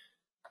okay?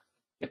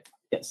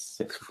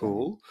 Yes.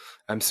 Cool.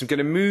 So I'm going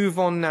to move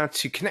on now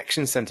to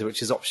Connection Center,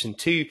 which is option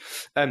 2.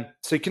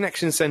 So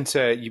Connection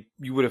Center,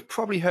 you would have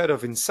probably heard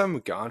of in some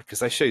regard,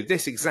 because I show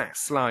this exact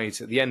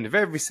slide at the end of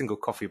every single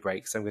coffee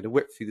break. So I'm going to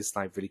whip through the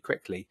slide really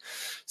quickly.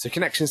 So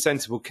Connection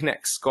Center will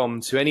connect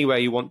SCOM to anywhere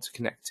you want to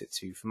connect it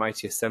to, from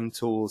ITSM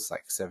tools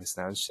like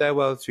ServiceNow and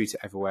ShareWorld through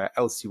to everywhere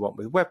else you want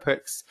with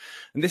webhooks.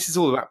 And this is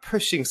all about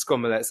pushing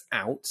SCOM alerts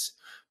out.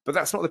 But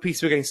that's not the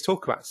piece we're going to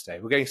talk about today.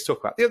 We're going to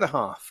talk about the other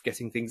half,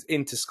 getting things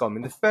into SCOM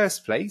in the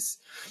first place.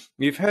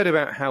 You've heard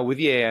about how with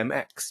the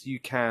AMX you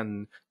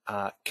can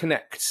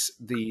connect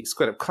the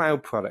SquaredUp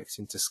Cloud product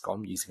into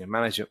SCOM using a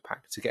management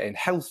pack to get in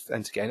health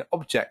and to get in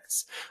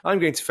objects. I'm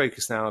going to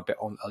focus now a bit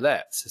on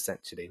alerts,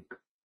 essentially,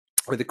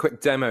 with a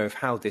quick demo of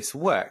how this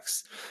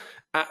works.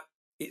 At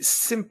its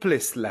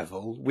simplest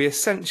level, we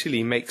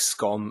essentially make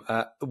SCOM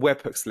a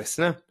webhooks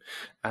listener,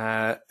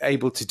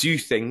 able to do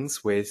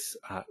things with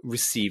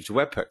received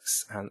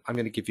webhooks. And I'm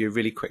going to give you a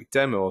really quick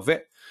demo of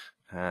it.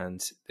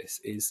 And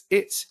this is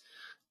it.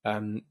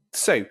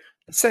 So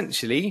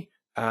essentially,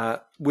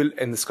 we're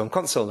in the SCOM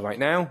console right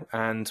now,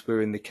 and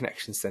we're in the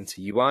Connection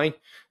Center UI.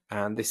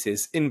 And this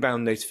is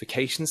inbound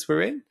notifications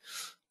we're in.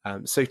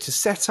 So to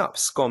set up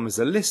SCOM as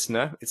a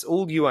listener, it's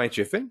all UI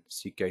driven.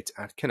 So you go to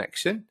add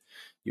connection.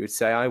 You would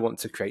say, I want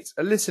to create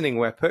a listening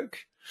webhook.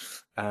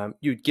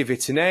 You'd give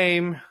it a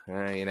name,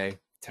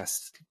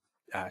 test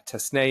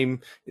name.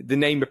 The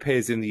name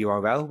appears in the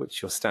URL,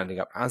 which you're standing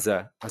up as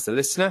a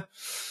listener.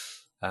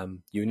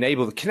 You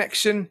enable the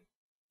connection.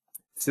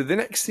 So the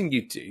next thing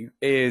you do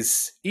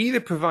is either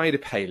provide a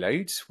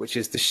payload, which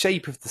is the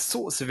shape of the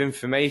sorts of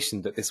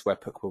information that this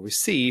webhook will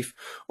receive,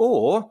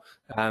 or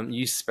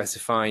you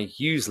specify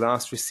use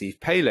last received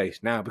payload.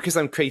 Now, because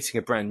I'm creating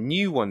a brand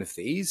new one of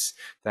these,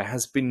 there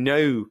has been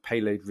no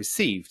payload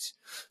received.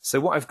 So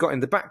what I've got in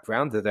the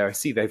background, there I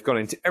see they've gone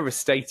into error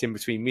state in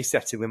between me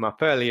setting them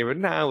up earlier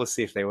and now. We'll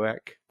see if they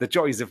work. The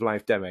joys of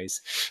live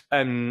demos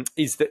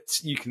is that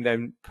you can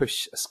then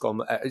push a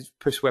SCOM,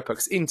 push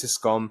webhooks into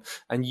SCOM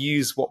and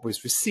use what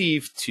was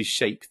received to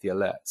shape the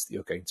alerts that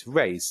you're going to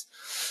raise.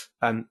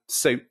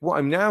 So what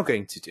I'm now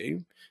going to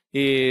do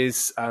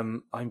is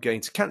I'm going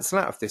to cancel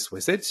out of this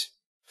wizard.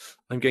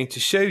 I'm going to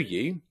show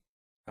you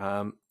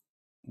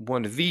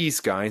one of these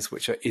guys,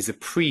 which is a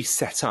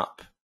pre-set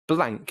up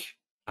blank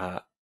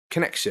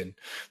connection.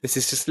 This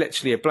is just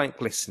literally a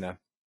blank listener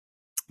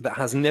that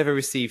has never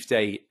received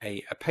a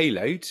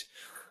payload.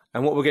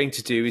 And what we're going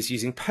to do is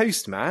using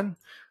Postman,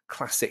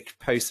 classic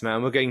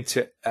Postman, we're going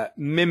to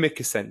mimic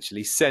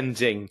essentially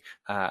sending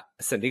a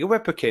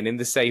webhook in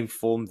the same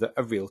form that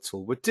a real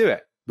tool would do.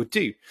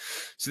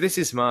 So this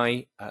is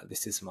my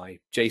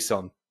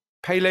JSON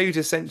payload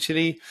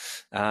essentially.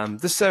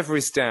 The server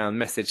is down,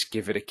 message,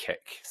 give it a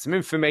kick. Some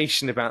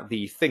information about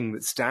the thing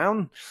that's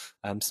down,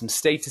 some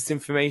status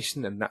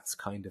information, and that's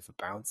kind of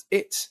about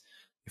it.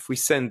 If we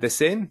send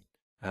this in,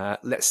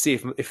 let's see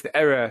if the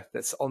error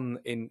that's on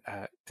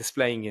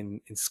displaying in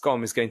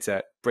SCOM is going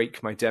to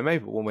break my demo,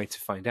 but one way to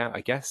find out,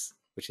 I guess,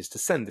 which is to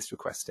send this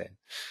request in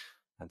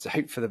and to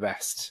hope for the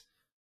best.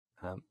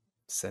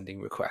 Sending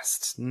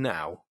requests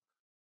now.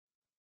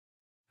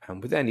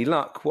 And with any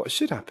luck, what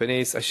should happen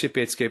is I should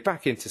be able to go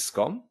back into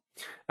SCOM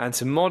and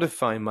to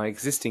modify my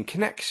existing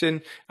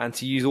connection and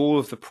to use all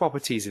of the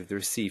properties of the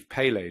received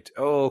payload.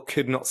 Oh,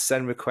 could not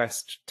send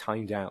request,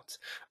 timed out.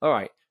 All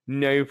right,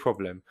 no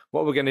problem.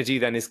 What we're going to do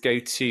then is go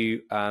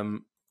to,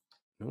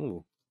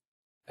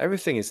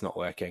 everything is not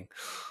working.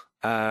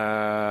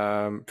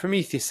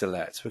 Prometheus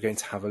alert. We're going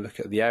to have a look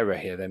at the error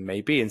here then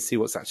maybe and see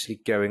what's actually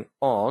going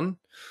on.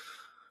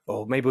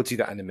 Or maybe we'll do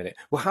that in a minute.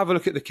 We'll have a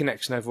look at the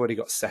connection I've already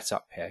got set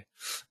up here.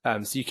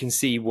 So you can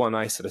see one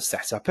I sort of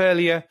set up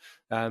earlier.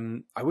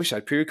 I wish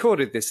I'd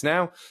pre-recorded this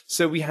now.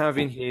 So we have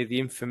in here the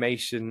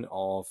information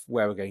of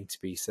where we're going to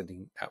be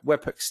sending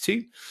webhooks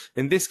to.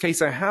 In this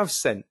case, I have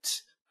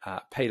sent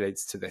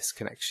payloads to this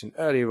connection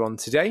earlier on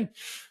today.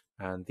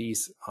 And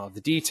these are the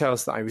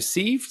details that I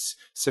received.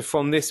 So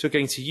from this, we're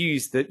going to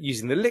use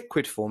using the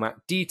liquid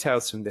format,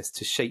 details from this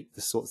to shape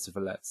the sorts of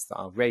alerts that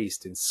are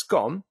raised in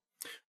SCOM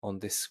on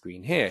this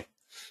screen here.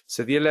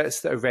 So the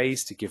alerts that are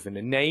raised are given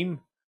a name,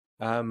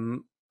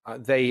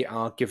 they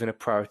are given a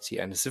priority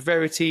and a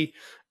severity,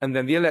 and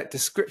then the alert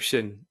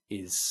description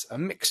is a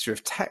mixture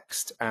of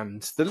text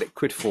and the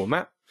liquid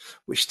format,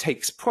 which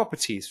takes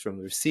properties from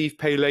the received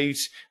payload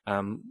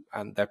and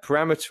they're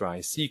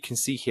parameterized. So you can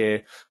see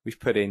here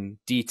we've put in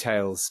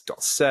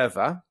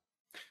details.server,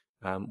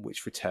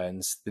 which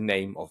returns the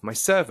name of my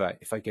server.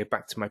 If I go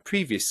back to my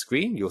previous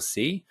screen, you'll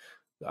see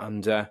that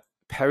under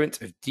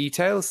parent of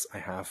details, I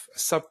have a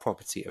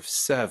subproperty of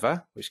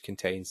server, which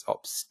contains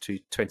ops to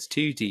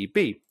 22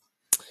 DB.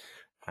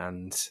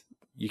 And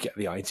you get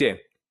the idea.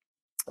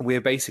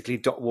 We're basically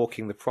dot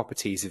walking the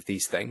properties of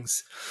these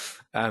things.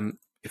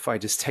 If I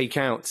just take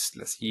out,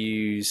 let's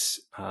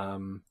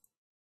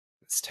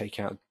take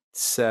out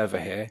server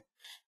here.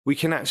 We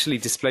can actually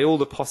display all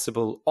the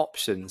possible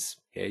options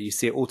here. You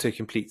see it auto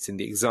completes in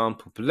the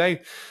example below.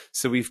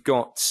 So we've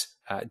got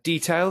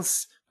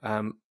details.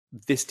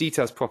 This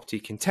details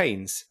property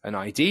contains an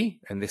ID,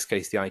 in this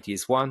case the ID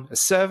is 1, a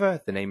server,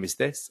 the name is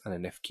this, and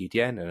an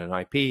FQDN and an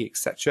IP,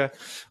 etc.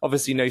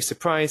 Obviously no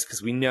surprise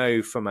because we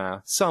know from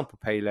our sample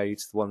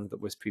payloads, the one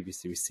that was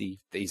previously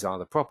received, these are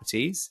the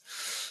properties.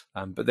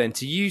 But then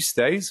to use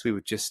those, we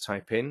would just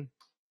type in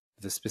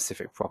the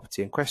specific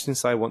property in question.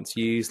 So I want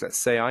to use, let's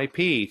say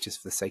IP,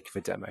 just for the sake of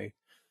a demo. And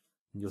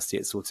you'll see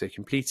it's auto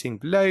completing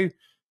below.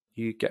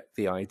 You get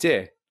the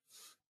idea.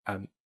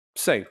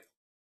 So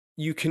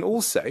you can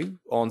also,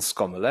 on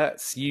SCOM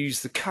alerts,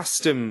 use the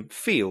custom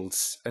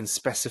fields and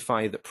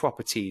specify that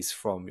properties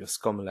from your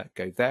SCOM alert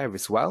go there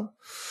as well.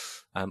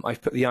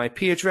 I've put the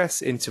IP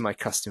address into my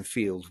custom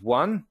field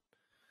 1,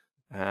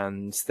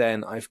 and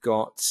then I've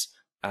got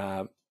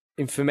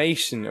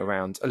information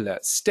around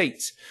alert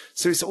state.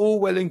 So it's all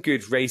well and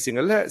good raising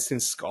alerts in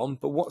SCOM,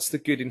 but what's the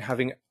good in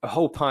having a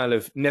whole pile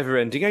of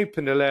never-ending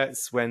open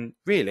alerts when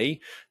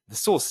really the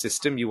source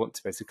system, you want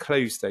to be able to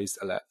close those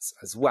alerts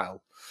as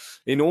well.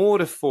 In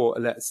order for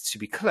alerts to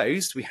be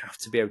closed, we have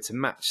to be able to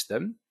match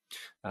them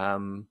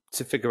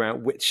to figure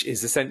out which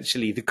is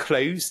essentially the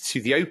close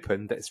to the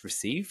open that's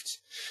received.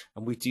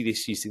 And we do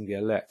this using the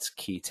alert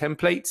key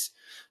template.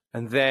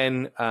 And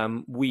then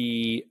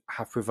we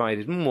have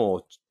provided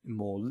more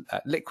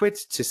liquid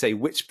to say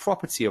which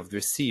property of the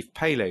received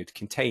payload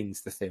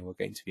contains the thing we're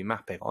going to be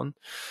mapping on.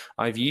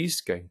 I've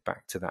used, going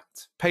back to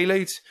that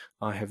payload,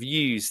 I have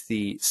used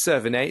the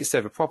server name,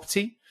 server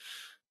property,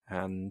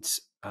 and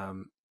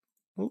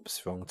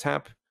oops, wrong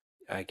tab.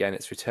 Again,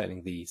 it's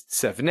returning the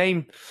server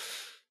name.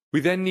 We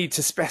then need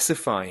to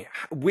specify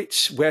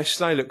where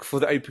should I look for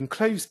the open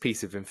close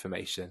piece of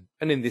information.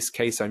 And in this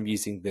case, I'm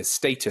using the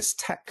status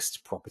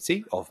text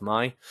property of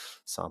my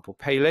sample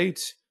payload.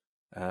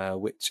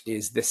 which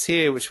is this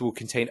here, which will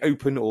contain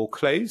open or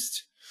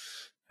closed.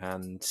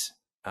 And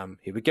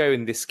here we go.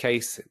 In this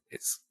case,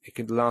 it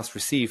can last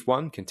receive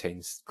one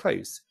contains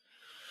closed.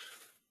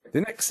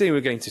 The next thing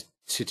we're going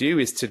to do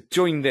is to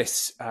join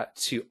this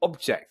to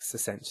objects,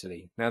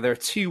 essentially. Now, there are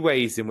two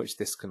ways in which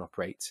this can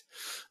operate.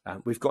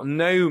 We've got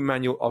no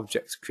manual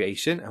object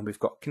creation, and we've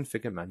got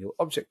configure manual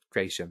object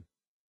creation.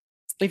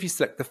 If you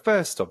select the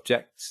first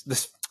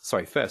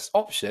first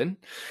option,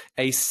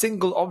 a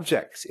single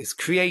object is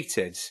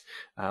created,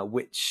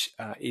 which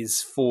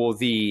is for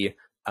the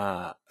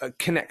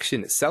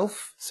connection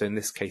itself. So in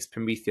this case,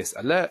 Prometheus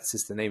alerts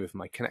is the name of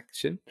my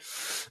connection.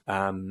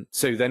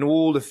 So then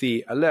all of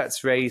the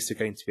alerts raised are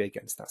going to be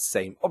against that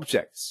same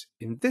object.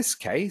 In this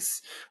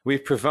case,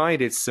 we've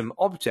provided some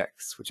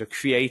objects which are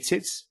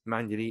created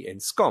manually in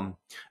SCOM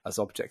as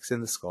objects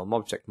in the SCOM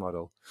object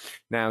model.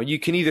 Now you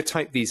can either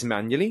type these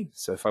manually.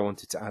 So if I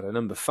wanted to add a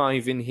number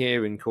 5 in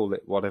here and call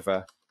it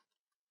whatever,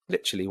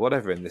 literally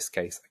whatever in this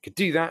case, I could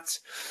do that.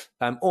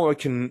 Or I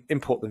can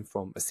import them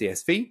from a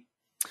CSV.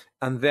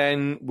 And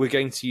then we're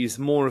going to use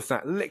more of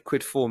that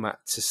liquid format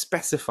to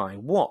specify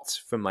what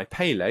from my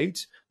payload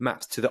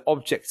maps to the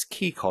object's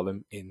key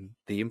column in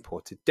the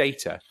imported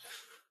data.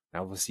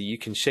 Now, obviously, you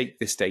can shape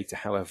this data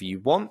however you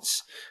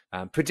want,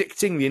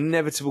 predicting the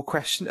inevitable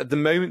question. At the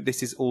moment,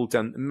 this is all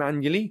done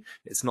manually.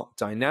 It's not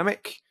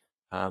dynamic.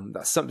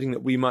 That's something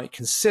that we might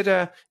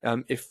consider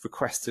if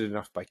requested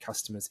enough by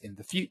customers in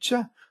the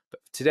future.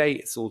 But today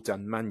it's all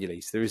done manually.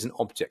 So there is an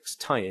objects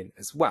tie-in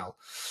as well.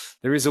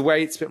 There is a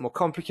way it's a bit more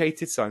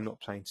complicated, so I'm not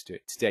planning to do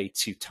it today,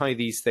 to tie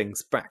these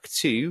things back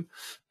to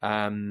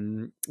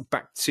objects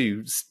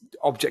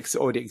that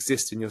already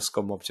exist in your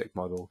SCOM object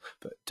model,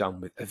 but done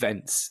with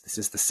events. This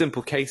is the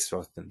simple case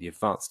rather than the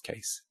advanced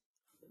case.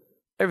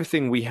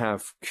 Everything we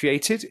have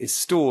created is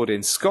stored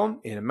in SCOM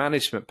in a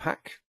management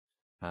pack,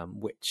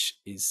 which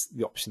is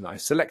the option that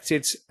I've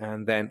selected.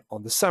 And then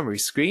on the summary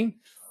screen,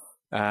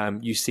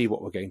 you see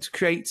what we're going to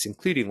create,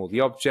 including all the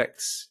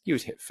objects. You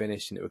would hit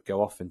finish and it would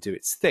go off and do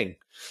its thing.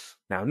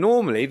 Now,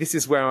 normally, this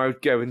is where I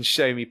would go and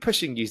show me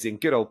pushing using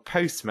good old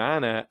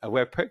Postman, a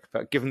webhook,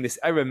 but given this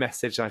error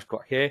message I've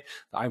got here,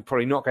 that I'm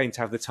probably not going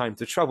to have the time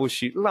to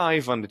troubleshoot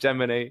live on the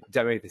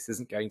demo, this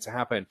isn't going to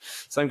happen.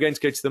 So I'm going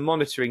to go to the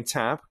monitoring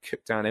tab,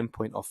 click down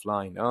endpoint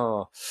offline.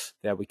 Oh,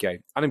 there we go.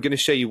 And I'm going to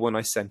show you one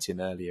I sent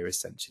in earlier,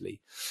 essentially,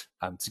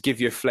 to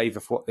give you a flavor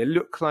for what they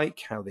look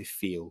like, how they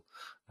feel.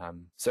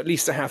 So at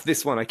least I have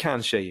this one I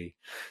can show you.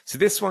 So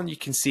this one you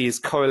can see is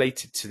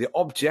correlated to the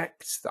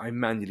object that I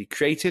manually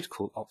created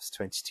called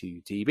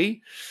ops22db.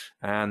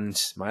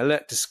 And my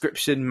alert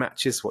description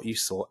matches what you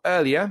saw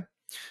earlier.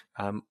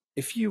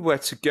 If you were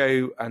to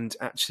go and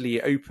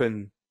actually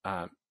open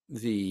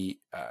the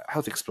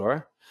Health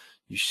Explorer,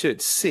 you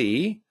should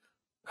see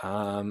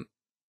I'm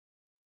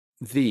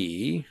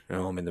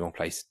in the wrong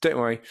place. Don't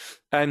worry.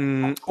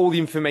 All the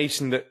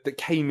information that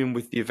came in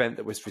with the event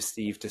that was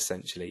received,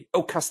 essentially.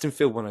 Oh, custom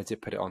field one, I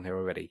did put it on here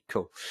already.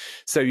 Cool.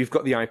 So you've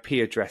got the IP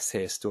address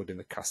here stored in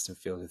the custom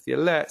field of the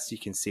alerts. You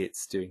can see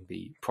it's doing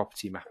the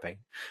property mapping.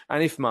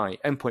 And if my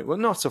endpoint were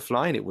not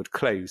offline, it would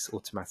close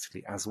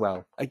automatically as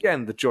well.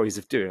 Again, the joys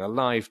of doing a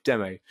live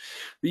demo.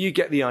 But you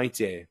get the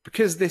idea.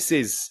 Because this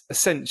is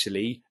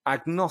essentially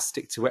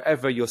agnostic to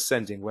wherever you're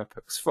sending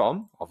webhooks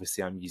from.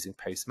 Obviously, I'm using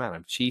Postman.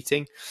 I'm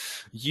cheating.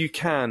 You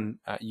can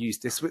use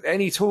this with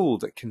any tool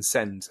that can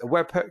send a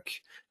webhook.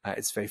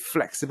 It's very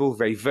flexible,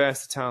 very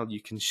versatile.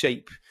 You can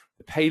shape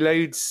the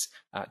payloads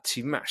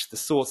to match the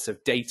sorts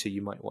of data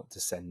you might want to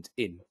send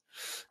in.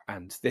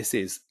 And this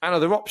is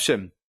another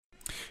option.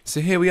 So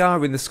here we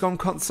are in the SCOM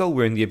console.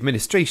 We're in the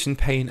administration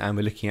pane and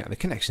we're looking at the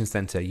Connection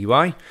Center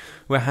UI.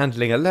 We're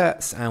handling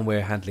alerts and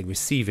we're handling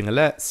receiving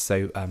alerts.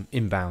 So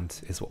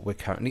inbound is what we're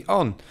currently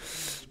on.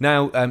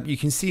 Now you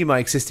can see my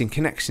existing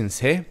connections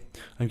here.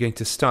 I'm going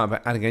to start by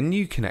adding a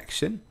new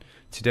connection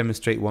to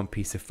demonstrate one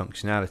piece of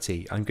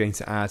functionality. I'm going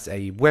to add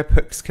a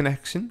webhooks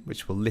connection,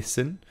 which will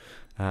listen,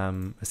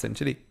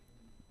 essentially.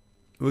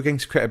 We're going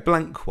to create a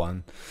blank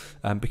one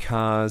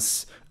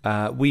because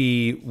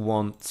we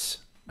want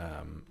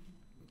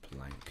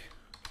blank.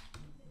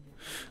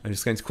 I'm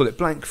just going to call it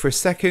blank for a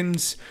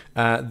second.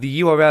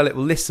 The URL it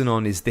will listen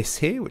on is this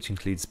here, which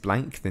includes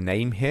blank, the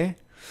name here.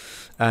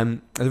 The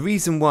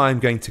reason why I'm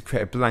going to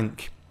create a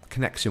blank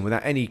connection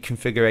without any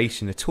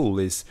configuration at all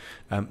is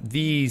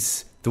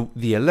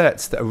the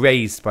alerts that are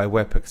raised by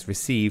webhooks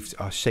received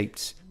are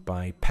shaped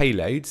by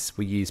payloads.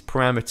 We use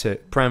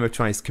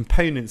parameterized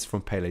components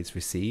from payloads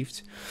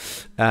received,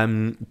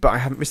 but I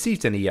haven't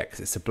received any yet because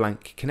it's a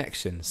blank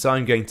connection. So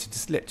I'm going to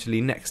just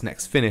literally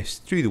next finish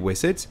through the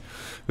wizard.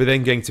 We're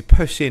then going to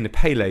push in a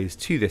payload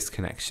to this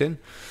connection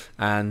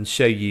and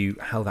show you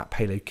how that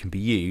payload can be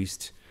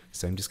used.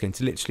 So I'm just going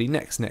to literally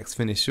next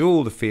finish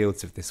all the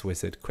fields of this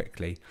wizard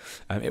quickly.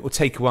 It will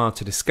take a while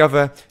to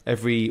discover.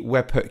 Every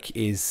webhook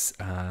is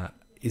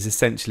is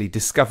essentially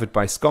discovered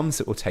by SCOM,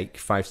 so it will take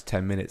 5 to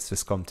 10 minutes for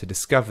SCOM to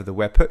discover the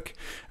webhook,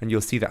 and you'll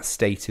see that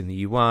state in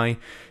the UI.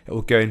 It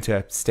will go into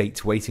a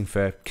state waiting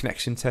for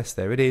connection test.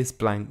 There it is,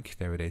 blank,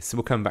 there it is. So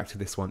we'll come back to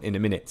this one in a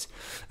minute.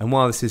 And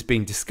while this is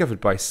being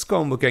discovered by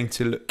SCOM, we're going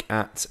to look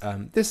at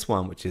this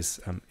one, which is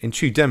in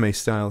true demo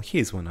style.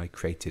 Here's one I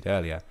created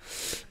earlier.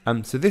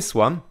 So this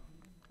one,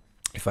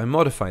 if I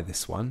modify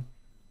this one,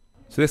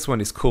 so this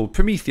one is called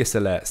Prometheus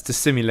Alerts to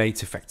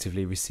simulate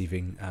effectively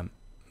receiving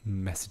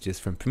messages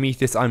from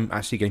Prometheus. I'm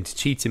actually going to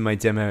cheat in my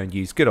demo and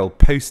use good old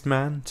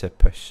Postman to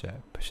push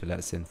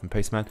alerts in from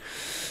Postman.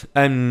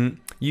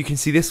 You can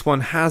see this one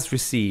has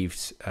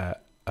received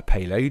a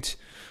payload,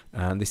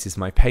 and this is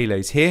my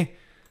payload here.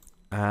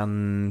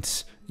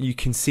 And you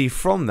can see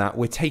from that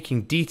we're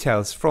taking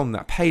details from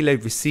that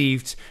payload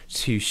received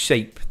to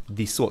shape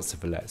the sorts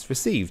of alerts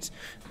received.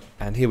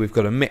 And here we've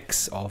got a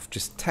mix of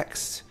just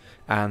text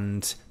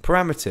and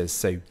parameters.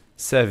 So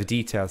server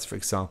details, for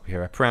example,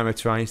 here are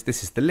parameterized.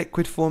 This is the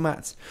liquid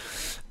format,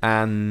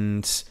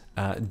 and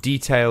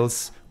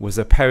details was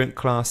a parent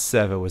class,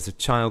 server was a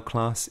child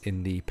class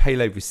in the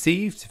payload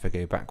received. If I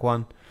go back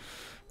one,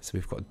 so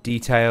we've got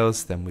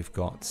details, then we've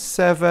got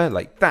server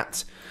like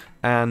that,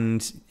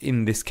 and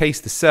in this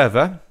case the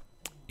server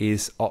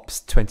is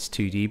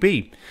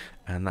ops22db,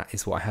 and that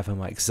is what I have in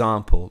my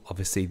example.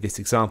 Obviously this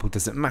example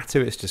doesn't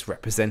matter, it's just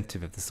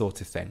representative of the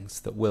sort of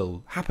things that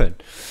will happen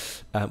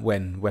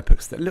when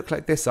webhooks that look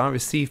like this are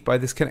received by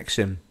this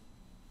connection.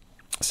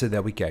 So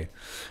there we go.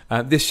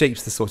 This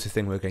shapes the sort of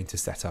thing we're going to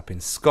set up in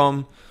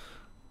SCOM.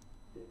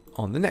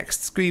 On the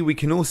next screen we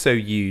can also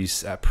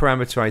use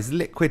parameterized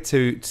liquid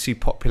to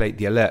populate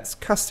the alerts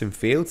custom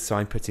field. So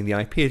I'm putting the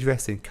IP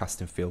address in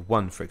custom field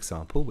 1, for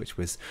example, which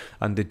was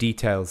under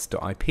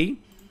details.ip.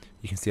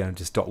 You can see I'm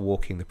just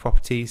walking the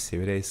properties.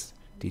 Here it is,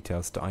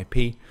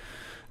 details.ip.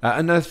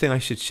 Another thing I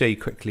should show you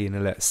quickly in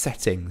alert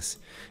settings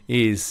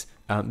is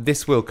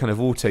this will kind of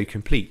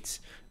auto-complete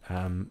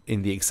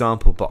in the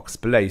example box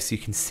below, so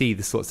you can see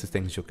the sorts of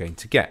things you're going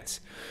to get.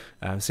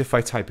 So if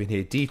I type in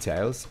here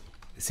details,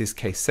 this is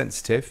case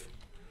sensitive,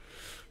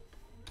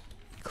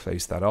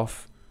 close that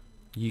off,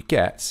 you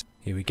get,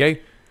 here we go.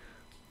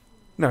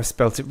 Now I've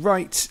spelt it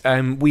right.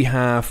 We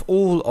have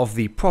all of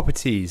the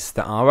properties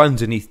that are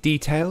underneath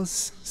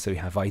details. So we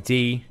have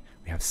ID,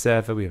 we have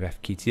server, we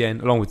have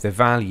FQTN, along with the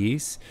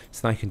values.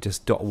 So I can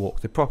just walk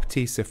the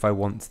properties. So if I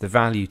want the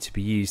value to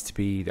be used to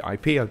be the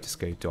IP, I'll just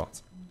go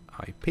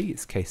 .ip.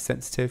 It's case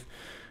sensitive,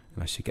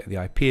 and I should get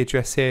the IP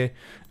address here.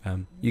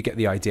 You get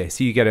the idea.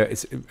 So you get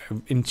it's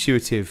an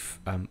intuitive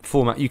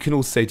format. You can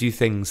also do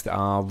things that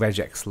are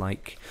regex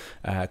like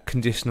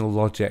conditional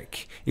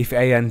logic. If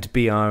A and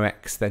B are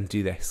X, then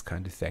do this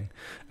kind of thing,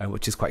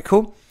 which is quite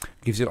cool.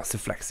 Gives you lots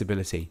of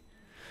flexibility.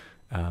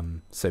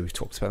 So we've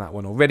talked about that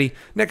one already.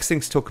 Next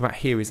thing to talk about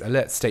here is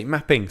alert state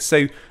mapping.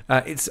 So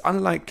it's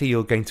unlikely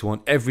you're going to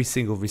want every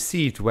single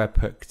received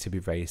webhook to be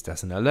raised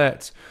as an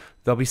alert.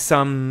 There'll be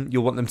some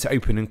you'll want them to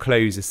open and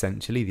close,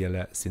 essentially, the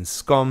alerts in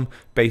SCOM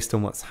based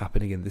on what's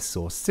happening in the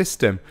source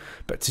system.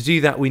 But to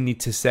do that, we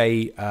need to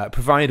say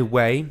provide a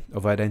way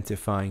of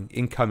identifying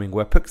incoming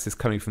webhooks as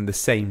coming from the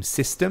same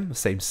system, the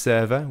same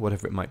server,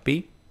 whatever it might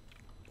be.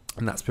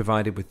 And that's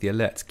provided with the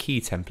alert key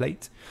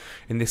template.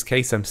 In this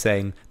case, I'm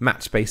saying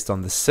match based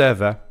on the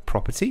server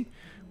property,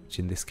 which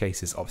in this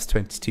case is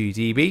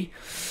ops22db.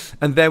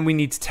 And then we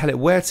need to tell it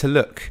where to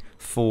look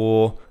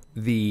for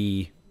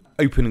the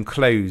open and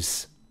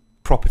close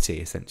property,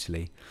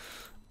 essentially.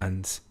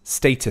 And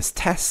status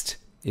test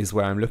is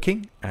where I'm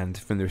looking, and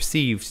from the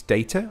received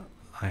data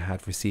I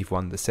had received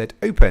one that said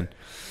open,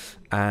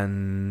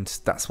 and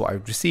that's what I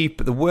received.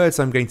 But the words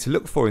I'm going to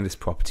look for in this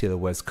property are the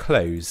words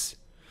close.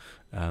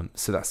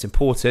 So that's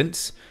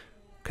important,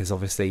 because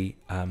obviously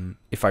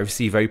if I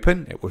receive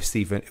open, it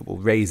will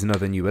raise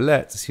another new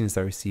alert. As soon as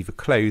I receive a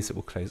close, it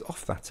will close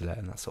off that alert,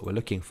 and that's what we're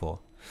looking for.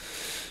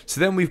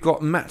 So then we've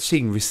got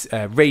matching raised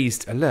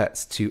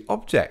alerts to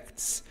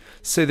objects.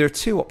 So there are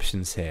two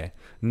options here.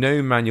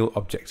 No manual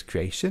object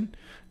creation,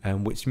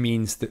 which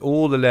means that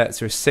all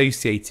alerts are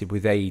associated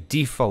with a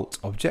default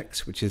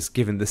object, which is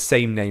given the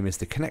same name as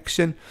the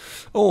connection,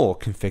 or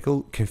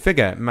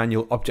configure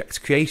manual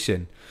object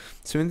creation.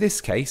 So in this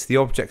case, the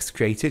objects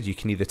created, you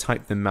can either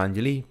type them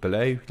manually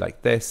below,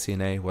 like this,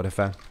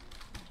 whatever,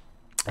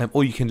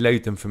 or you can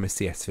load them from a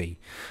CSV.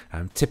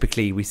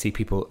 Typically, we see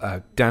people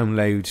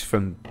download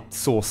from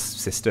source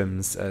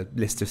systems a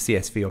list of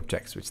CSV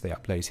objects, which they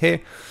upload here.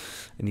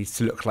 It needs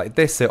to look like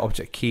this, so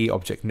object key,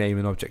 object name,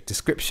 and object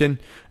description,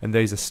 and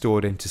those are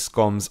stored into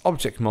SCOM's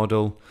object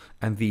model,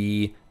 and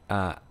the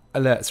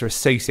alerts are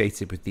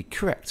associated with the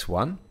correct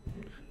one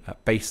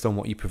based on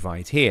what you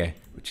provide here,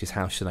 which is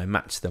how should I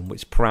match them,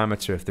 which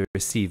parameter of the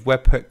received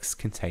webhooks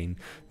contain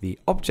the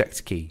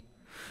object key.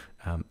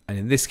 And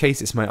in this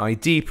case, it's my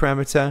ID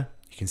parameter.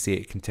 You can see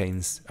it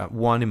contains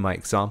 1 in my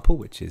example,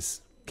 which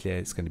is clear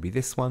it's going to be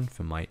this one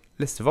from my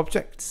list of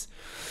objects.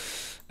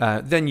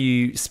 Then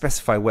you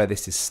specify where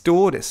this is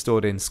stored. It's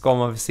stored in SCOM,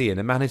 obviously, in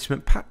a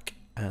management pack,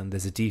 and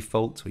there's a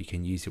default, or you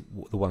can use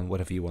the one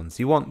whatever ones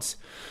you want.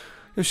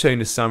 I've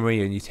shown a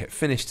summary, and you'd hit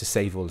finish to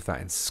save all of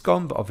that in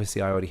SCOM, but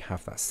obviously I already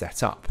have that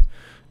set up.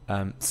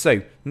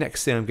 So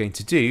next thing I'm going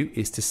to do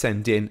is to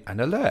send in an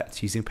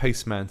alert using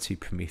Postman to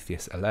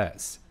Prometheus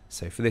alerts.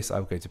 So for this,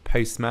 I'll go to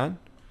Postman.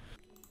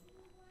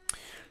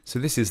 So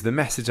this is the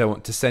message I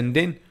want to send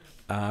in.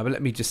 But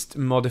let me just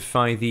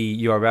modify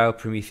the URL,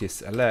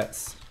 Prometheus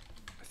alerts.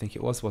 I think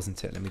it was,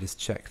 wasn't it? Let me just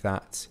check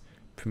that.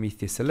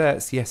 Prometheus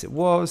alerts. Yes, it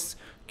was.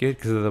 Good,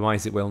 because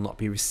otherwise it will not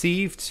be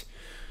received.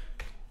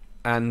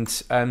 And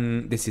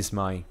this is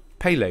my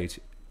payload,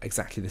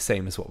 exactly the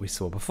same as what we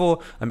saw before.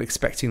 I'm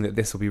expecting that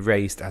this will be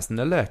raised as an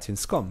alert in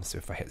SCOM. So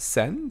if I hit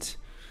send,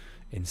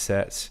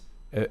 insert,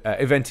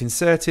 event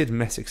inserted,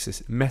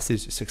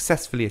 message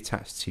successfully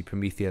attached to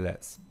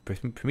Prometheus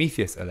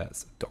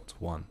alerts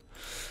 .1.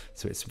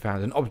 So it's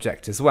found an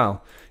object as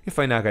well. If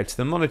I now go to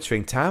the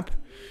monitoring tab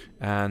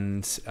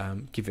and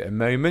give it a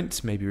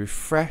moment, maybe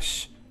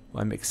refresh,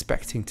 what I'm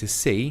expecting to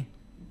see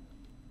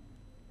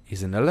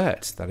is an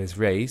alert that is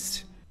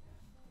raised.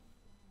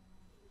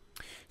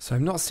 So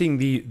I'm not seeing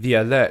the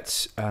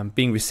alert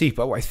being received,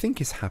 but what I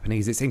think is happening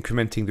is it's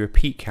incrementing the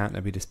repeat count.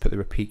 Let me just put the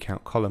repeat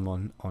count column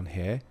on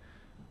here.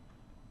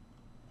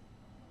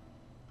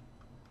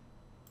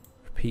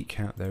 Repeat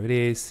count, there it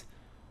is.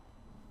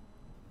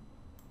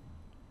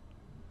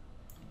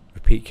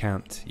 Repeat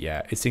count,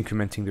 yeah, it's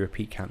incrementing the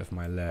repeat count of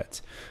my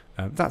alert.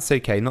 That's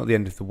okay, not the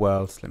end of the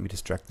world. Let me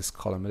just drag this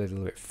column a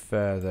little bit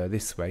further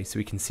this way so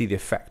we can see the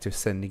effect of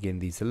sending in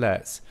these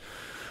alerts.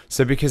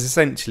 So because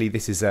essentially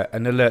this is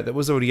an alert that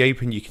was already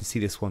open, you can see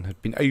this one had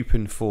been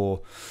open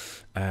for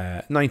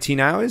 19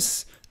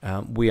 hours.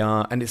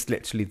 And it's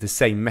literally the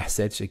same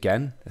message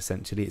again.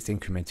 Essentially, it's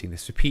incrementing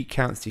this repeat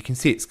count. So you can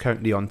see it's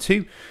currently on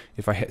 2.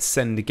 If I hit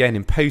send again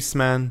in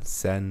Postman,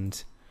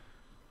 send,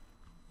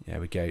 there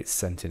we go, it's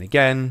sent in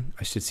again.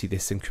 I should see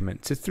this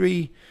increment to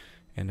 3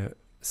 in a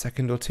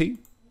second or two.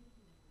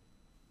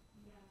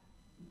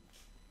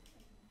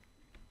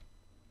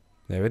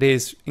 There it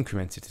is,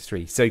 incremented to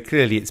 3. So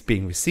clearly it's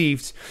being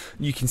received.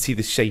 You can see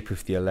the shape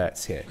of the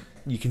alerts here.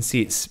 You can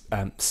see its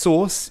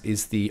source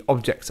is the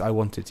object I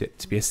wanted it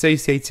to be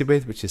associated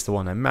with, which is the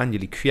one I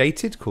manually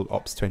created called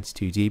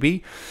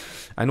ops22db.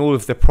 And all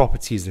of the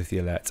properties of the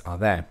alert are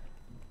there.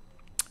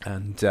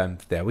 And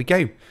there we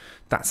go.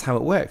 That's how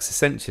it works,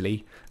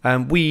 essentially.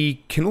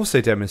 We can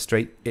also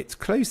demonstrate its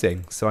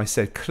closing. So I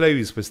said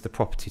close was the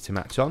property to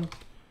match on,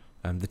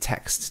 the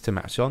text to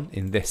match on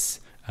in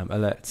this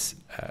alerts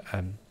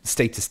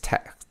status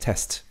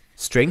test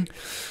string.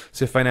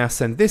 So if I now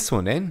send this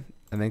one in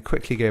and then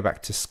quickly go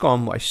back to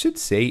SCOM, what I should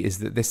see is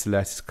that this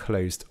alert is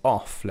closed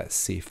off. Let's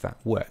see if that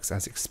works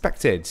as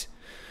expected.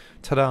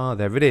 Ta-da,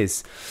 there it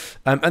is.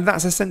 And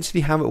that's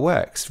essentially how it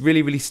works.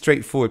 Really, really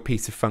straightforward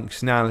piece of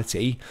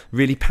functionality,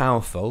 really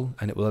powerful,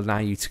 and it will allow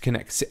you to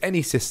connect to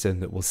any system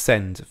that will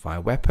send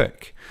via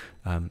webhook.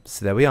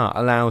 So there we are,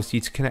 allows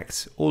you to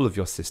connect all of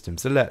your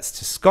system's alerts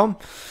to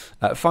SCOM.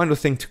 Final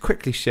thing to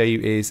quickly show you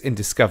is in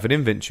discovered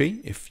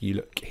inventory. If you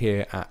look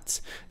here at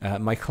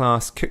my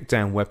class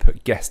cookdown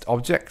webhook guest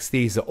objects,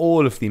 these are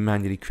all of the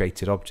manually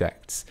created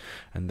objects.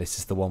 And this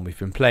is the one we've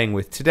been playing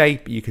with today,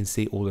 but you can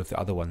see all of the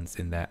other ones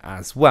in there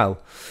as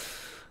well.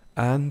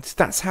 And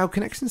that's how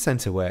Connection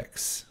Center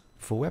works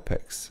for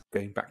webhooks.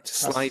 Going back to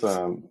slides.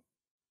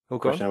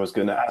 Question I was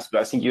going to ask, but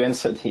I think you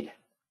answered the.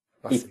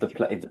 If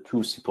the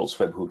tool supports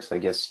webhooks, I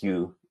guess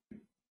you're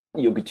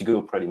good to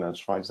go pretty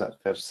much, right? Is that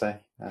fair to say?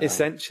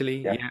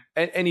 Essentially, yeah.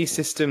 Any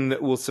system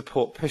that will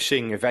support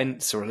pushing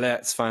events or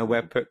alerts via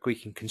webhook, we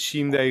can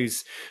consume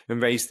those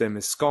and raise them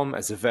as SCOM,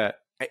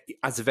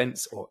 as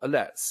events or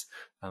alerts.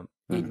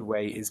 Either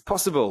way is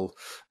possible.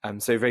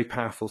 So a very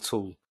powerful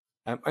tool.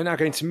 I'm now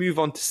going to move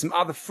on to some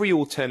other free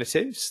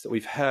alternatives that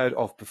we've heard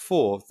of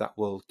before that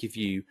will give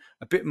you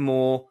a bit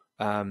more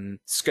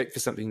scope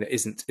for something that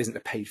isn't a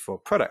paid for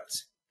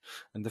product.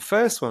 And the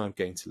first one I'm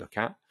going to look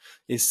at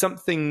is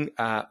something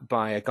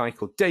by a guy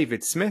called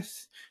David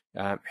Smith,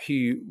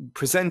 who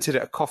presented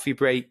at a coffee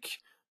break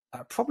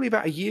probably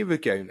about a year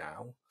ago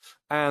now.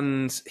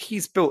 And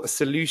he's built a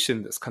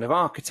solution that's kind of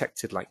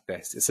architected like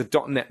this. It's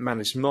a .NET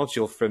managed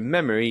module from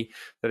memory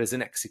that is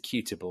an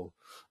executable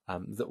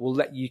that will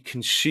let you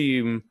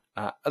consume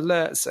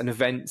alerts and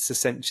events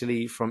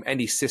essentially from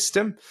any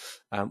system.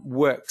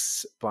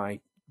 Works by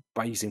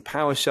using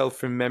PowerShell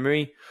from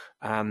memory,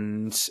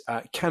 and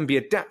can be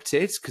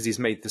adapted because he's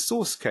made the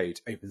source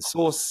code open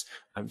source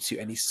to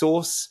any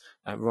source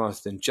rather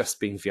than just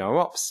being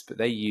VROps, but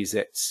they use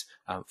it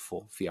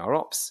for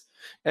VROps.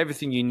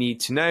 Everything you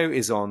need to know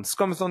is on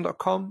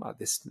scomathon.com at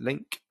this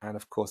link, and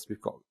of course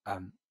we've got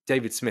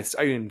David Smith's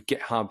own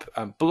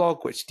GitHub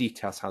blog which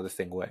details how the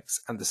thing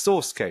works, and the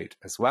source code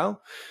as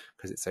well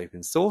because it's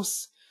open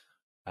source.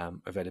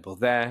 Available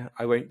there.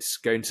 I won't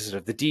go into sort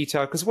of the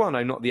detail because one,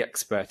 I'm not the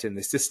expert in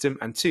this system,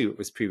 and two, it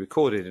was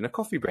pre-recorded in a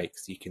coffee break,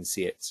 so you can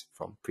see it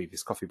from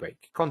previous coffee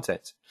break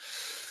content.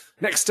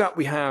 Next up,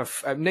 we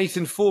have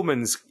Nathan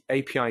Foreman's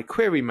API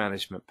Query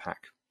Management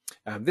Pack.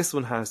 This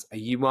one has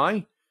a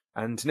UI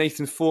And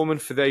Nathan Foreman,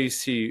 for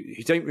those who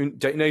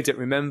don't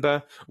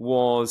remember,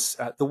 was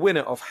the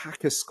winner of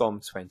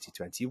HackerSCOM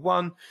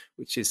 2021,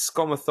 which is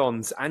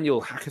Scomathon's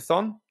annual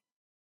hackathon.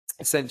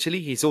 Essentially,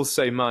 he's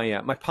also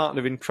my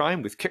partner in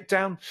crime with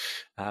Cookdown.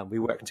 We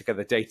work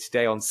together day to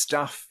day on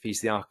stuff.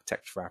 He's the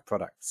architect for our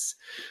products.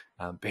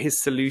 But his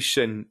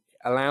solution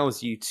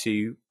allows you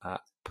to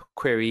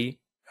query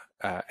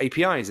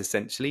APIs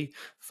essentially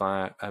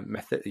via a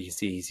method.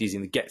 He's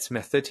using the get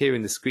method here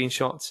in the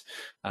screenshot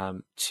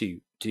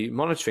to do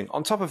monitoring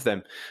on top of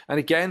them. And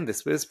again,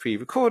 this was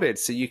pre-recorded,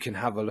 so you can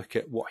have a look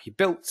at what he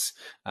built.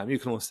 You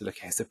can also look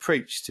at his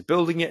approach to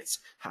building it.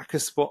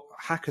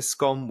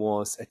 HackerSCOM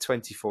was a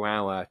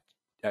 24-hour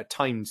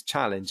timed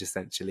challenge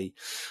essentially.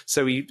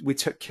 So we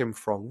took him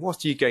from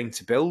what are you going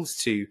to build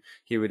to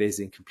here it is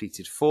in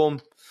completed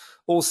form.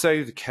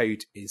 Also, the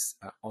code is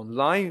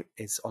online.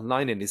 It's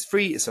online and is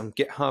free. It's on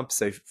GitHub,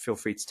 so feel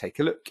free to take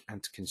a look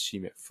and to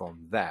consume it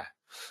from there.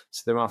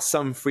 So there are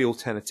some free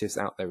alternatives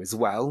out there as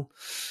well.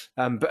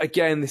 But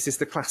again, this is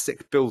the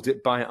classic build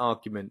it by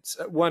argument.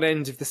 At one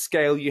end of the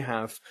scale, you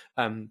have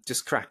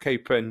just crack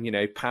open,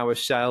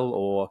 PowerShell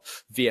or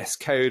VS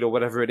Code or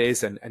whatever it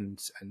is and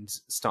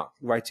start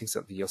writing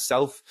something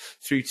yourself,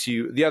 through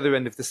to the other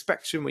end of the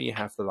spectrum where you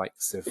have the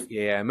likes of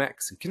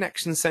EAMX and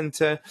Connection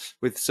Center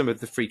with some of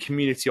the free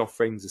community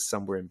offerings as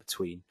somewhere in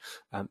between.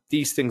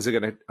 These things are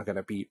going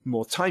to be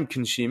more time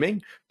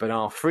consuming, but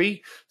are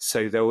free.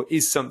 So there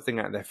is something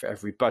out there for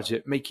every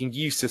budget, making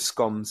use of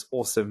SCOM's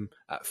awesome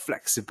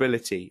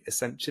flexibility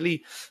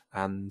essentially,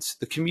 and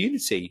the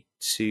community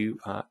to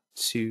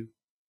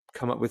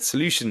come up with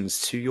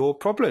solutions to your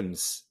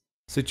problems.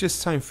 So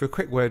just time for a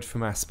quick word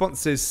from our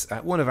sponsors.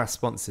 One of our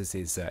sponsors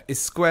is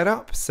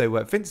SquaredUp.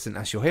 So Vincent,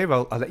 as you're here,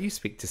 I'll let you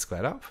speak to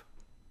SquaredUp.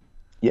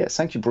 Yes,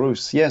 thank you,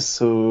 Bruce. Yes,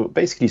 so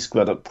basically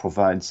SquaredUp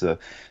provides a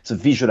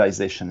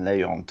visualization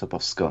layer on top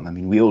of SCOM. I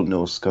mean, we all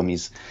know SCOM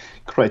is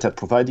great at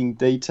providing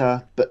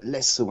data, but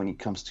less so when it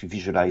comes to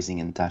visualizing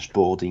and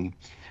dashboarding.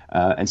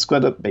 And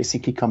SquaredUp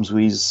basically comes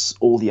with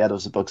all the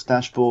out-of-the-box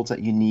dashboards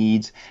that you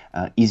need,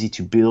 easy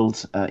to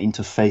build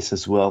interface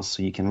as well,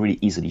 so you can really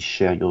easily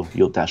share your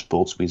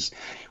dashboards with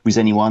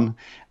anyone.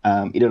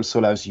 It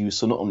also allows you,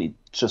 so not only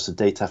just the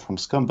data from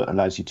SCOM, but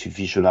allows you to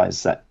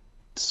visualize that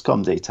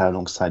SCOM data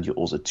alongside your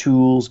other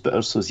tools, but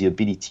also the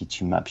ability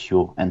to map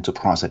your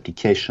enterprise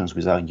applications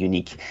with our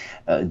unique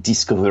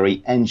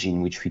discovery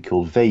engine, which we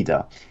call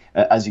Veda,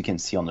 as you can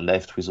see on the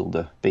left with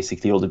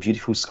basically all the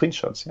beautiful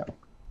screenshots. Yeah.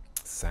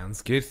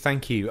 Sounds good,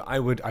 thank you. I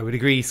would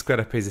agree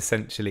SquaredUp is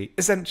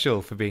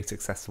essential for being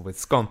successful with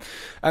SCOM.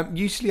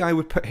 Usually I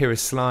would put here a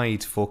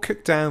slide for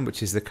Cookdown,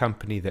 which is the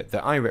company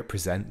that I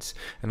represent,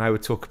 and I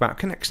would talk about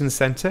Connection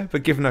Center,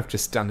 but given I've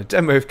just done a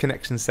demo of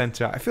Connection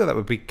Center, I feel that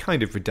would be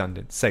kind of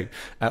redundant. So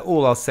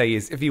all I'll say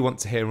is if you want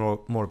to hear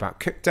more about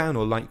Cookdown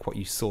or like what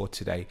you saw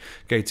today,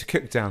 go to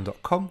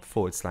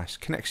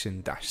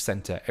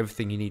cookdown.com/connection-center.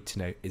 Everything you need to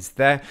know is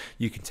there.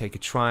 You can take a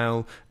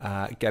trial,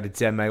 get a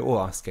demo,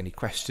 or ask any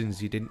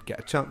questions you didn't get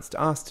a chance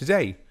to ask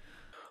today.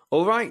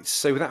 All right,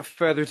 so without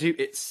further ado,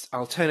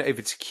 I'll turn it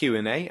over to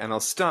Q&A, and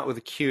I'll start with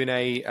a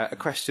Q&A, a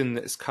question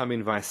that's come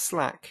in via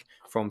Slack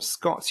from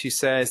Scott, who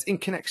says, in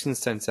Connection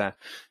Center,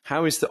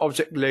 how is the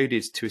object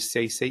loaded to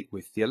associate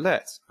with the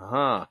alert?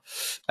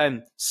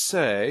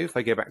 So if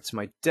I go back to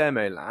my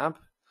demo lab,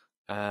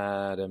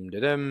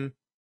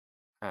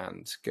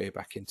 and go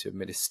back into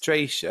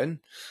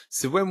administration.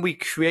 So when we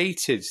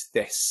created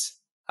this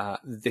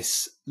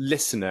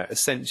listener,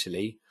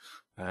 essentially,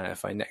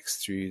 if I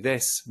next through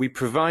this, we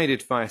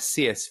provided via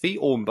CSV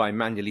or by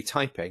manually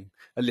typing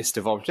a list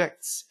of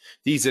objects.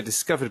 These are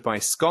discovered by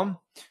SCOM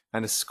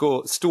and are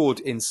stored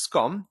in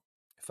SCOM.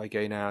 If I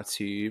go now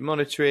to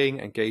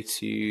monitoring and go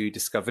to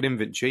discovered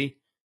inventory,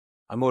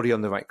 I'm already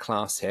on the right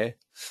class here.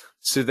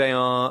 So they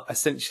are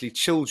essentially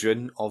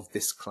children of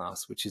this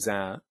class, which is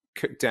our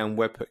Cookdown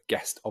webhook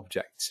guest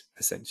object,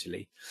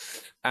 essentially.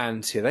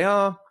 And here they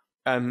are.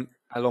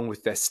 Along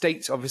with their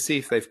state, obviously,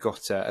 if they've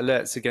got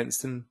alerts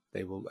against them,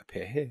 they will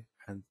appear here.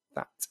 And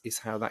that is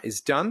how that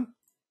is done.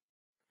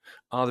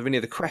 Are there any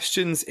other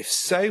questions? If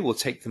so, we'll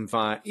take them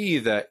via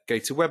either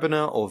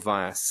GoToWebinar or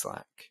via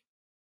Slack.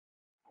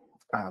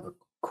 I have a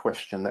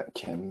question that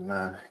came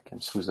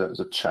through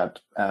the chat.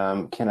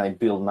 Can I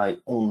build my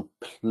own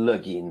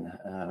plugin?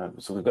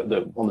 So we've got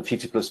on the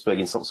 50+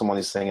 plugins, someone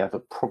is saying I have a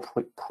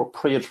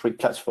proprietary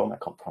platform. I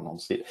can't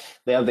pronounce it.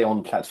 They have their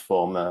own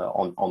platform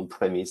on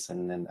premise,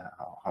 and then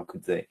how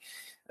could they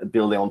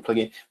build their own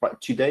plugin? Right,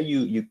 today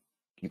you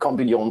can't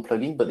build your own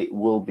plugin, but it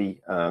will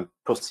be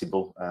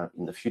possible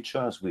in the future,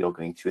 as we are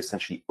going to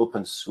essentially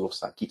open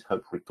source our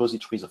GitHub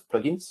repositories of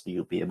plugins. So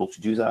you'll be able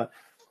to do that.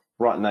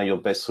 Right now, your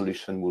best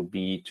solution would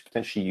be to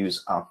potentially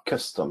use our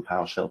custom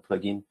PowerShell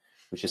plugin,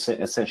 which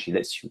essentially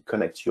lets you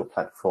connect to your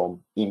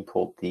platform,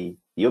 import the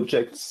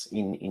objects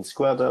in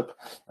SquaredUp,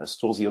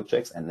 store the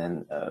objects, and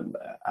then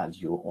add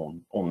your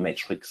own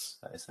metrics,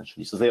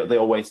 essentially. So there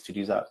are ways to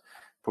do that.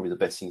 Probably the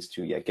best thing is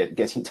to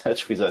get in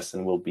touch with us,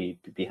 and we'll be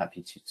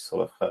happy to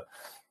sort of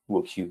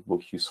walk you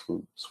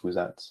through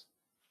that.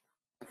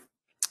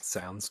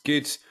 Sounds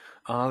good.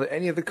 Are there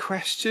any other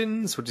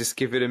questions? We'll just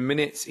give it a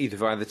minute, either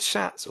via the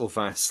chat or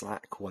via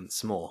Slack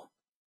once more.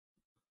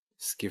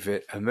 Just give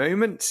it a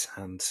moment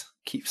and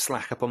keep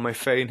Slack up on my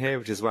phone here,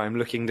 which is why I'm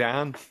looking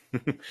down.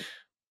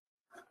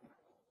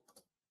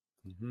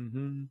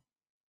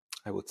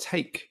 I will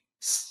take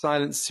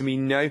silence to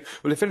mean no.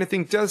 Well, if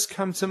anything does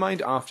come to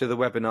mind after the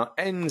webinar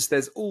ends,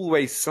 there's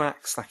always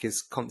Slack. Slack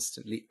is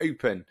constantly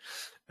open.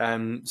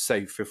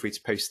 So feel free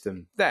to post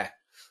them there.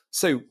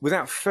 So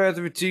without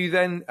further ado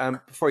then,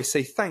 before I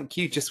say thank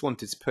you, just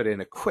wanted to put in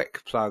a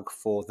quick plug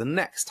for the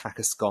next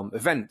HackerSCOM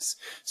event.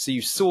 So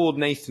you saw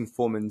Nathan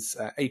Foreman's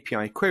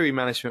API query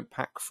management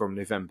pack from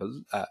November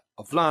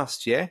of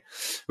last year.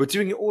 We're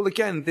doing it all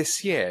again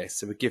this year.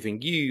 So we're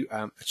giving you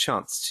a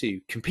chance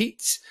to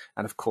compete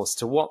and of course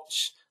to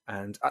watch.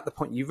 And at the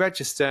point you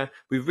register,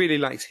 we really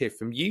like to hear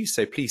from you.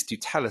 So please do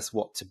tell us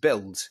what to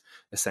build,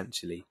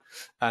 essentially.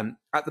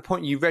 At the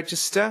point you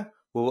register,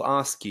 we'll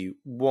ask you,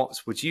 what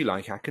would you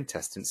like our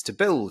contestants to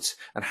build?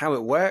 And how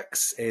it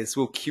works is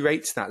we'll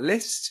curate that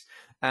list,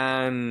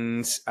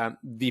 and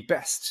the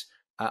best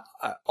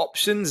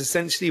options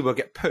essentially will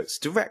get put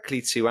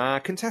directly to our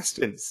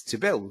contestants to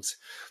build.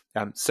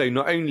 So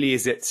not only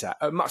is it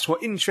a much more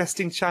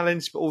interesting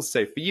challenge, but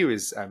also for you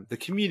as the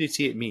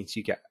community, it means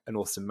you get an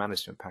awesome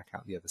management pack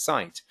out the other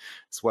side,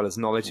 as well as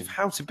knowledge of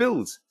how to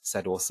build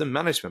said awesome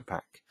management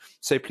pack.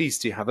 So please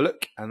do have a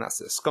look, and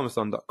that's at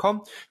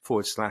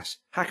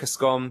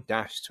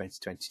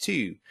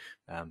scomathon.com/hackerscom-2022.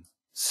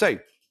 So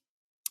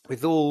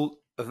with all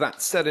of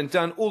that said and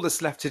done, all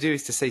that's left to do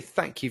is to say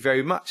thank you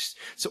very much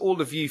to all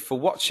of you for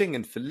watching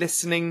and for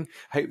listening.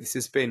 I hope this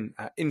has been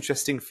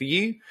interesting for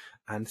you.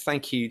 And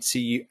thank you to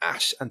you,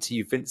 Ash, and to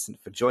you, Vincent,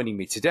 for joining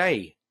me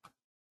today.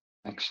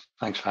 Thanks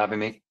for having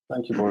me.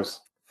 Thank you, Boris.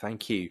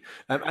 Thank you.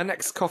 Our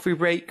next coffee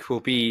break will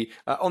be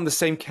on the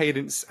same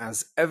cadence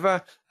as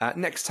ever.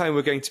 Next time,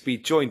 we're going to be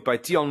joined by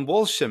Dion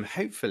Walsham,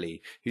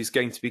 hopefully, who's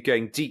going to be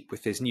going deep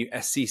with his new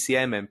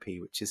SCCM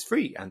MP, which is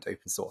free and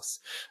open source.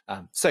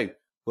 So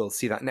we'll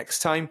see that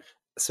next time.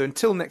 So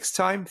until next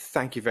time,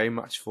 thank you very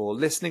much for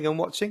listening and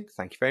watching.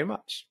 Thank you very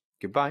much.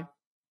 Goodbye.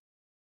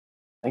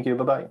 Thank you.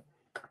 Bye-bye.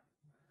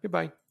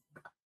 Goodbye.